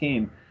national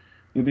team,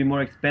 you'll be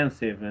more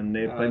expensive, and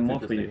they play more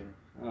for you.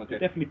 Okay. It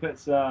definitely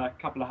puts a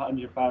couple of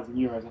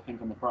 €100,000, I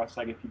think, on the price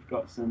tag if you've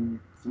got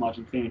some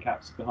Argentina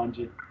caps behind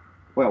you.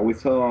 Well, we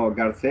saw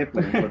Garce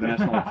playing for the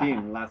national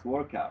team last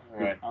World Cup.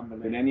 Right.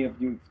 Did any of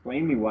you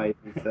explain me why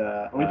he's...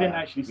 we didn't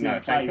actually see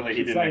him play. Thankfully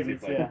he didn't actually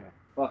play. Yeah.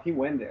 Well, he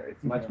went there.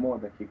 It's much more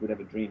than he could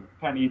ever dream.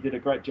 Apparently, he did a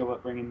great job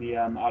at bringing the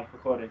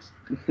Alfajores.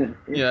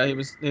 Yeah, he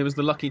was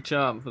the lucky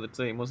charm for the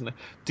team, wasn't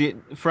he?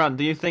 Fran,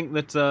 do you think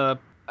that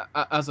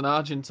as an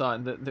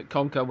Argentine that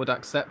Conca would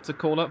accept a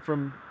call up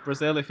from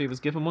Brazil if he was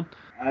given one?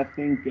 I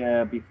think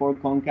before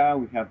Conca,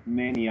 we have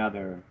many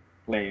other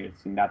players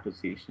in that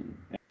position.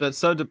 But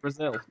so did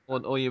Brazil,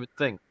 or you would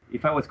think.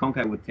 If I was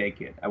Conca, I would take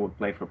it. I would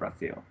play for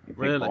Brazil.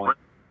 Really?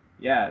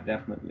 Yeah,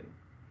 definitely.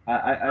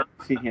 I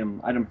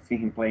don't see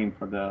him playing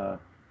for the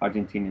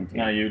Argentinian team.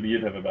 No,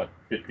 you'd have about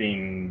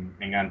 15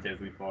 Enganches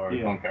before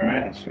Conca,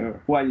 right? Yeah,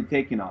 sure. Who are you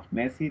taking off?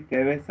 Messi,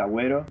 Tevez,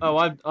 Agüero? Oh,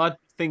 I'd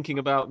thinking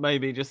about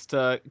maybe just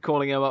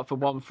calling him up for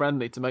one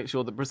friendly to make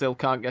sure that Brazil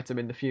can't get him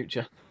in the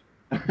future.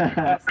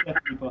 That's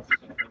definitely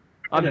possible.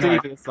 I'm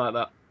devious like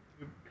that.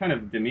 Kind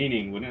of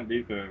demeaning, wouldn't it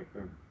be for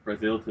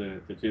Brazil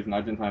to choose an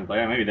Argentine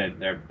player? Maybe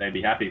they'd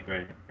be happy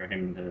for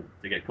him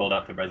to get called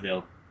up to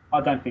Brazil. I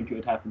don't think it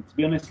would happen. To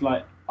be honest,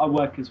 like I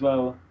work as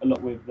well a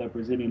lot with the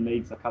Brazilian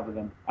leagues. I cover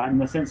them,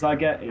 and the sense I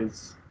get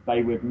is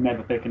they would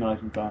never pick an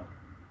Argentine.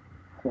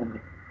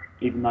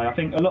 Even though I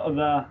think a lot of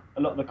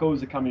the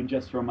calls are coming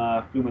just from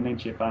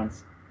Fluminense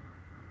fans.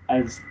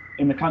 As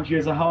in the country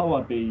as a whole,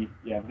 I'd be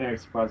very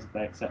surprised if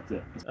they accept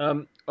it.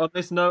 On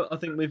this note, I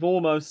think we've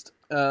almost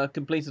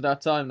completed our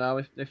time now,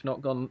 if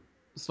not gone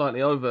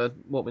slightly over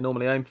what we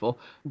normally aim for.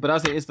 But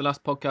as it is the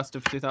last podcast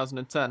of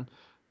 2010,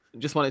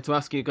 just wanted to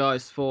ask you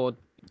guys for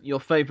your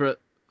favourite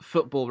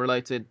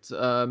football-related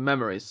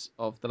memories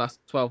of the last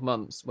 12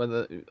 months,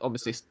 whether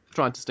obviously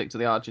trying to stick to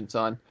the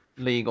Argentine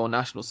league or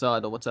national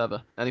side or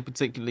whatever. Any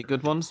particularly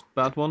good ones,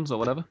 bad ones, or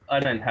whatever? I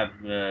don't have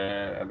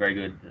a very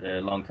good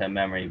long-term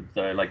memory.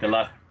 So like the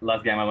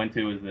last game I went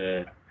to was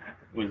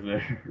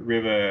the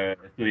River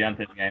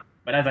Estudiantes game.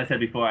 But as I said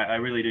before, I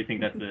really do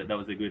think that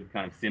was a good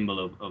kind of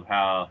symbol of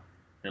how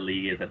the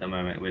league is at the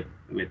moment with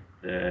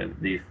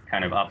these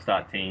kind of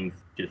upstart teams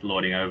just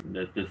lording over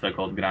the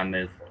so-called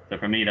grandes. So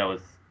for me, that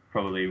was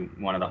probably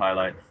one of the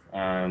highlights.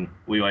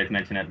 We always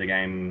mention at the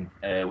game,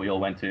 we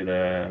all went to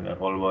the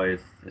All Boys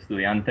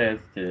Estudiantes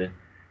to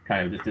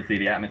kind of just to see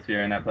the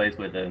atmosphere in that place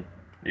with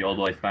the All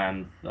Boys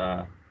fans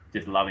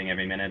just loving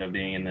every minute of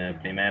being in the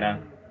Primera.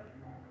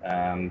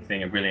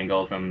 Seeing a brilliant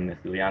goal from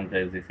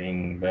Estudiantes,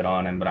 seeing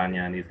Veron and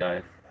Braña and these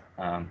guys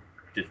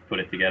just put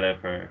it together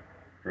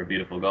for a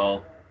beautiful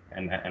goal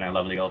and a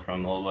lovely goal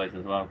from All Boys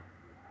as well.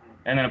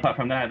 And then apart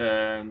from that,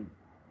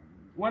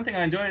 one thing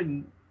I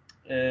enjoyed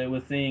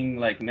was seeing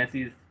like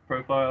Messi's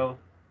profile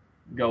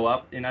go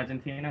up in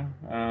Argentina.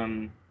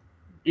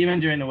 Even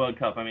during the World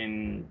Cup, I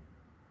mean,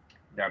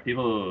 there are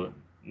people,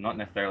 not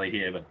necessarily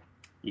here, but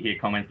you hear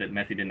comments that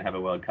Messi didn't have a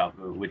World Cup,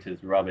 which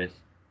is rubbish.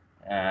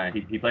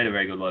 He played a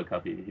very good World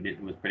Cup. He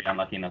was pretty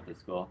unlucky not to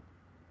score.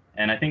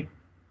 And I think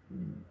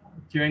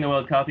during the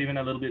World Cup, even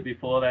a little bit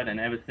before that, and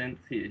ever since,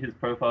 his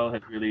profile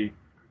has really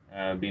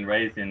been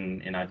raised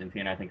in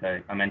Argentina. I think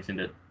I mentioned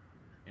it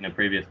in a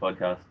previous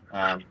podcast.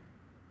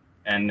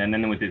 And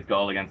then with his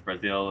goal against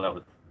Brazil, that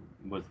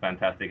was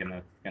fantastic, and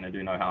that's going to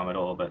do no harm at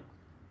all. But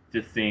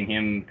just seeing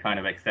him kind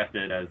of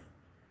accepted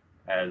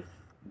as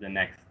the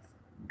next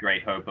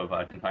great hope of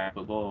Argentine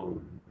football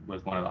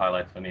was one of the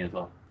highlights for me as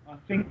well. I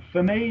think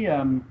for me,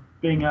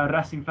 being a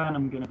Racing fan,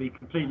 I'm going to be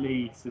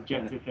completely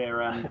subjective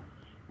here.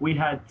 We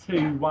had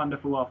 2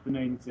 wonderful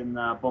afternoons in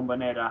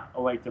Bombonera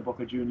away to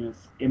Boca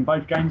Juniors. In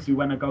both games, we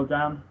went a goal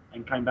down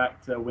and came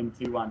back to win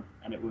 2-1.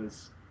 And it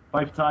was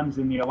both times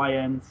in the away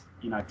end,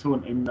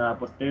 taunting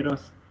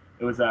Bosteros.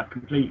 It was a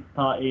complete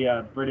party,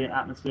 a brilliant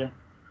atmosphere.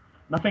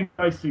 And I think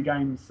those 2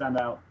 games stand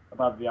out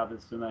above the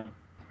others for me.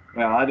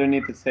 Well, I don't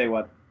need to say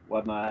what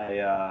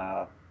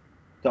my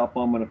top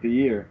moment of the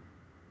year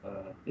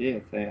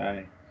is.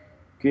 I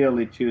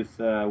clearly choose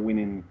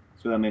winning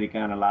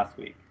Sudamericana last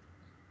week.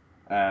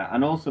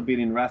 And also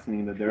beating Racing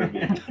in the derby.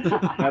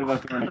 That was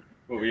one.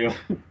 What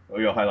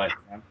were your highlights,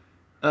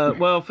 man?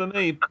 Well, for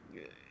me,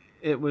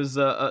 it was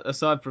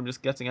aside from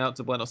just getting out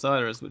to Buenos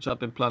Aires, which I've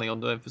been planning on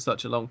doing for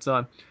such a long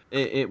time.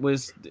 It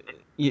was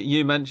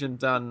you mentioned,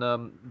 Dan,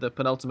 the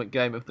penultimate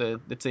game of the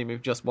team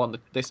who've just won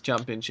this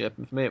championship,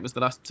 and for me it was the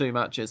last 2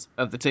 matches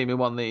of the team who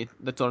won the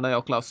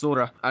Torneo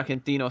Clausura,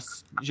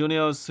 Argentinos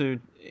Juniors, who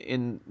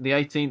in the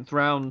 18th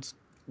round,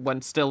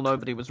 when still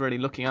nobody was really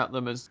looking at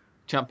them as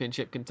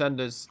championship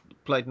contenders,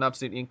 played an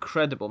absolutely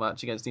incredible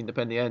match against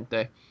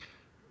Independiente.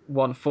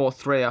 Won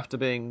 4-3 after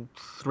being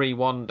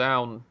 3-1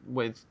 down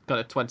with kind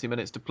of 20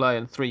 minutes to play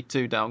and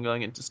 3-2 down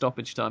going into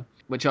stoppage time,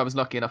 which I was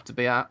lucky enough to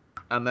be at.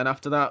 And then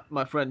after that,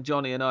 my friend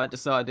Johnny and I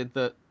decided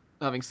that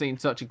having seen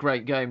such a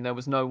great game, there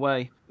was no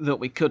way that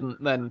we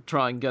couldn't then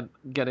try and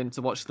get in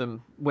to watch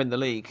them win the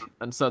league.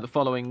 And so the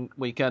following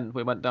weekend,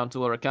 we went down to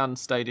Huracan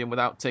Stadium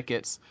without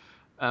tickets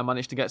and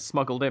managed to get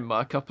smuggled in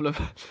by a couple of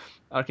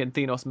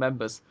Argentinos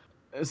members.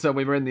 So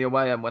we were in the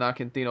away end when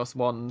Argentinos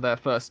won their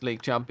first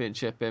league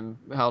championship in,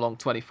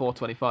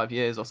 25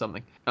 years or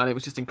something. And it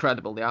was just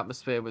incredible. The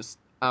atmosphere was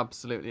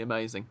absolutely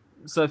amazing.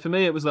 So for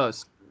me, it was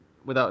those,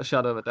 without a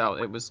shadow of a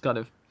doubt. It was kind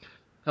of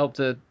helped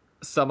to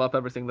sum up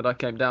everything that I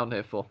came down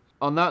here for.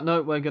 On that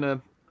note, we're going to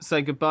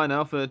say goodbye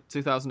now for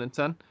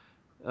 2010.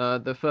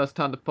 The first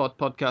Hand of Pod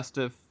podcast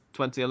of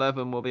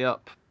 2011 will be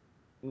up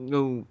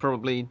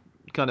probably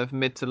kind of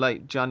mid to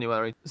late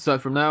January. So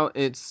from now,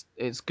 it's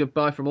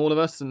goodbye from all of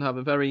us, and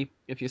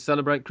if you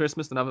celebrate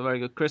Christmas, then have a very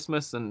good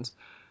Christmas and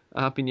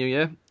a happy New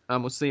Year,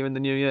 and we'll see you in the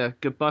new year.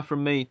 Goodbye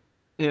from me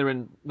here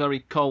in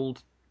very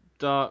cold,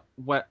 dark,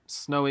 wet,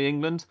 snowy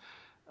England,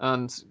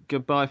 and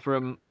goodbye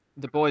from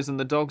the boys and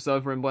the dogs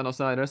over in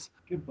Buenos Aires.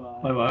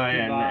 Goodbye. Bye-bye,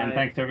 and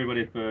thanks to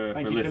everybody for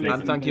listening.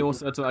 And thank you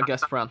also to our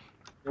guest, Fran.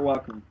 You're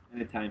welcome.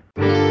 Anytime.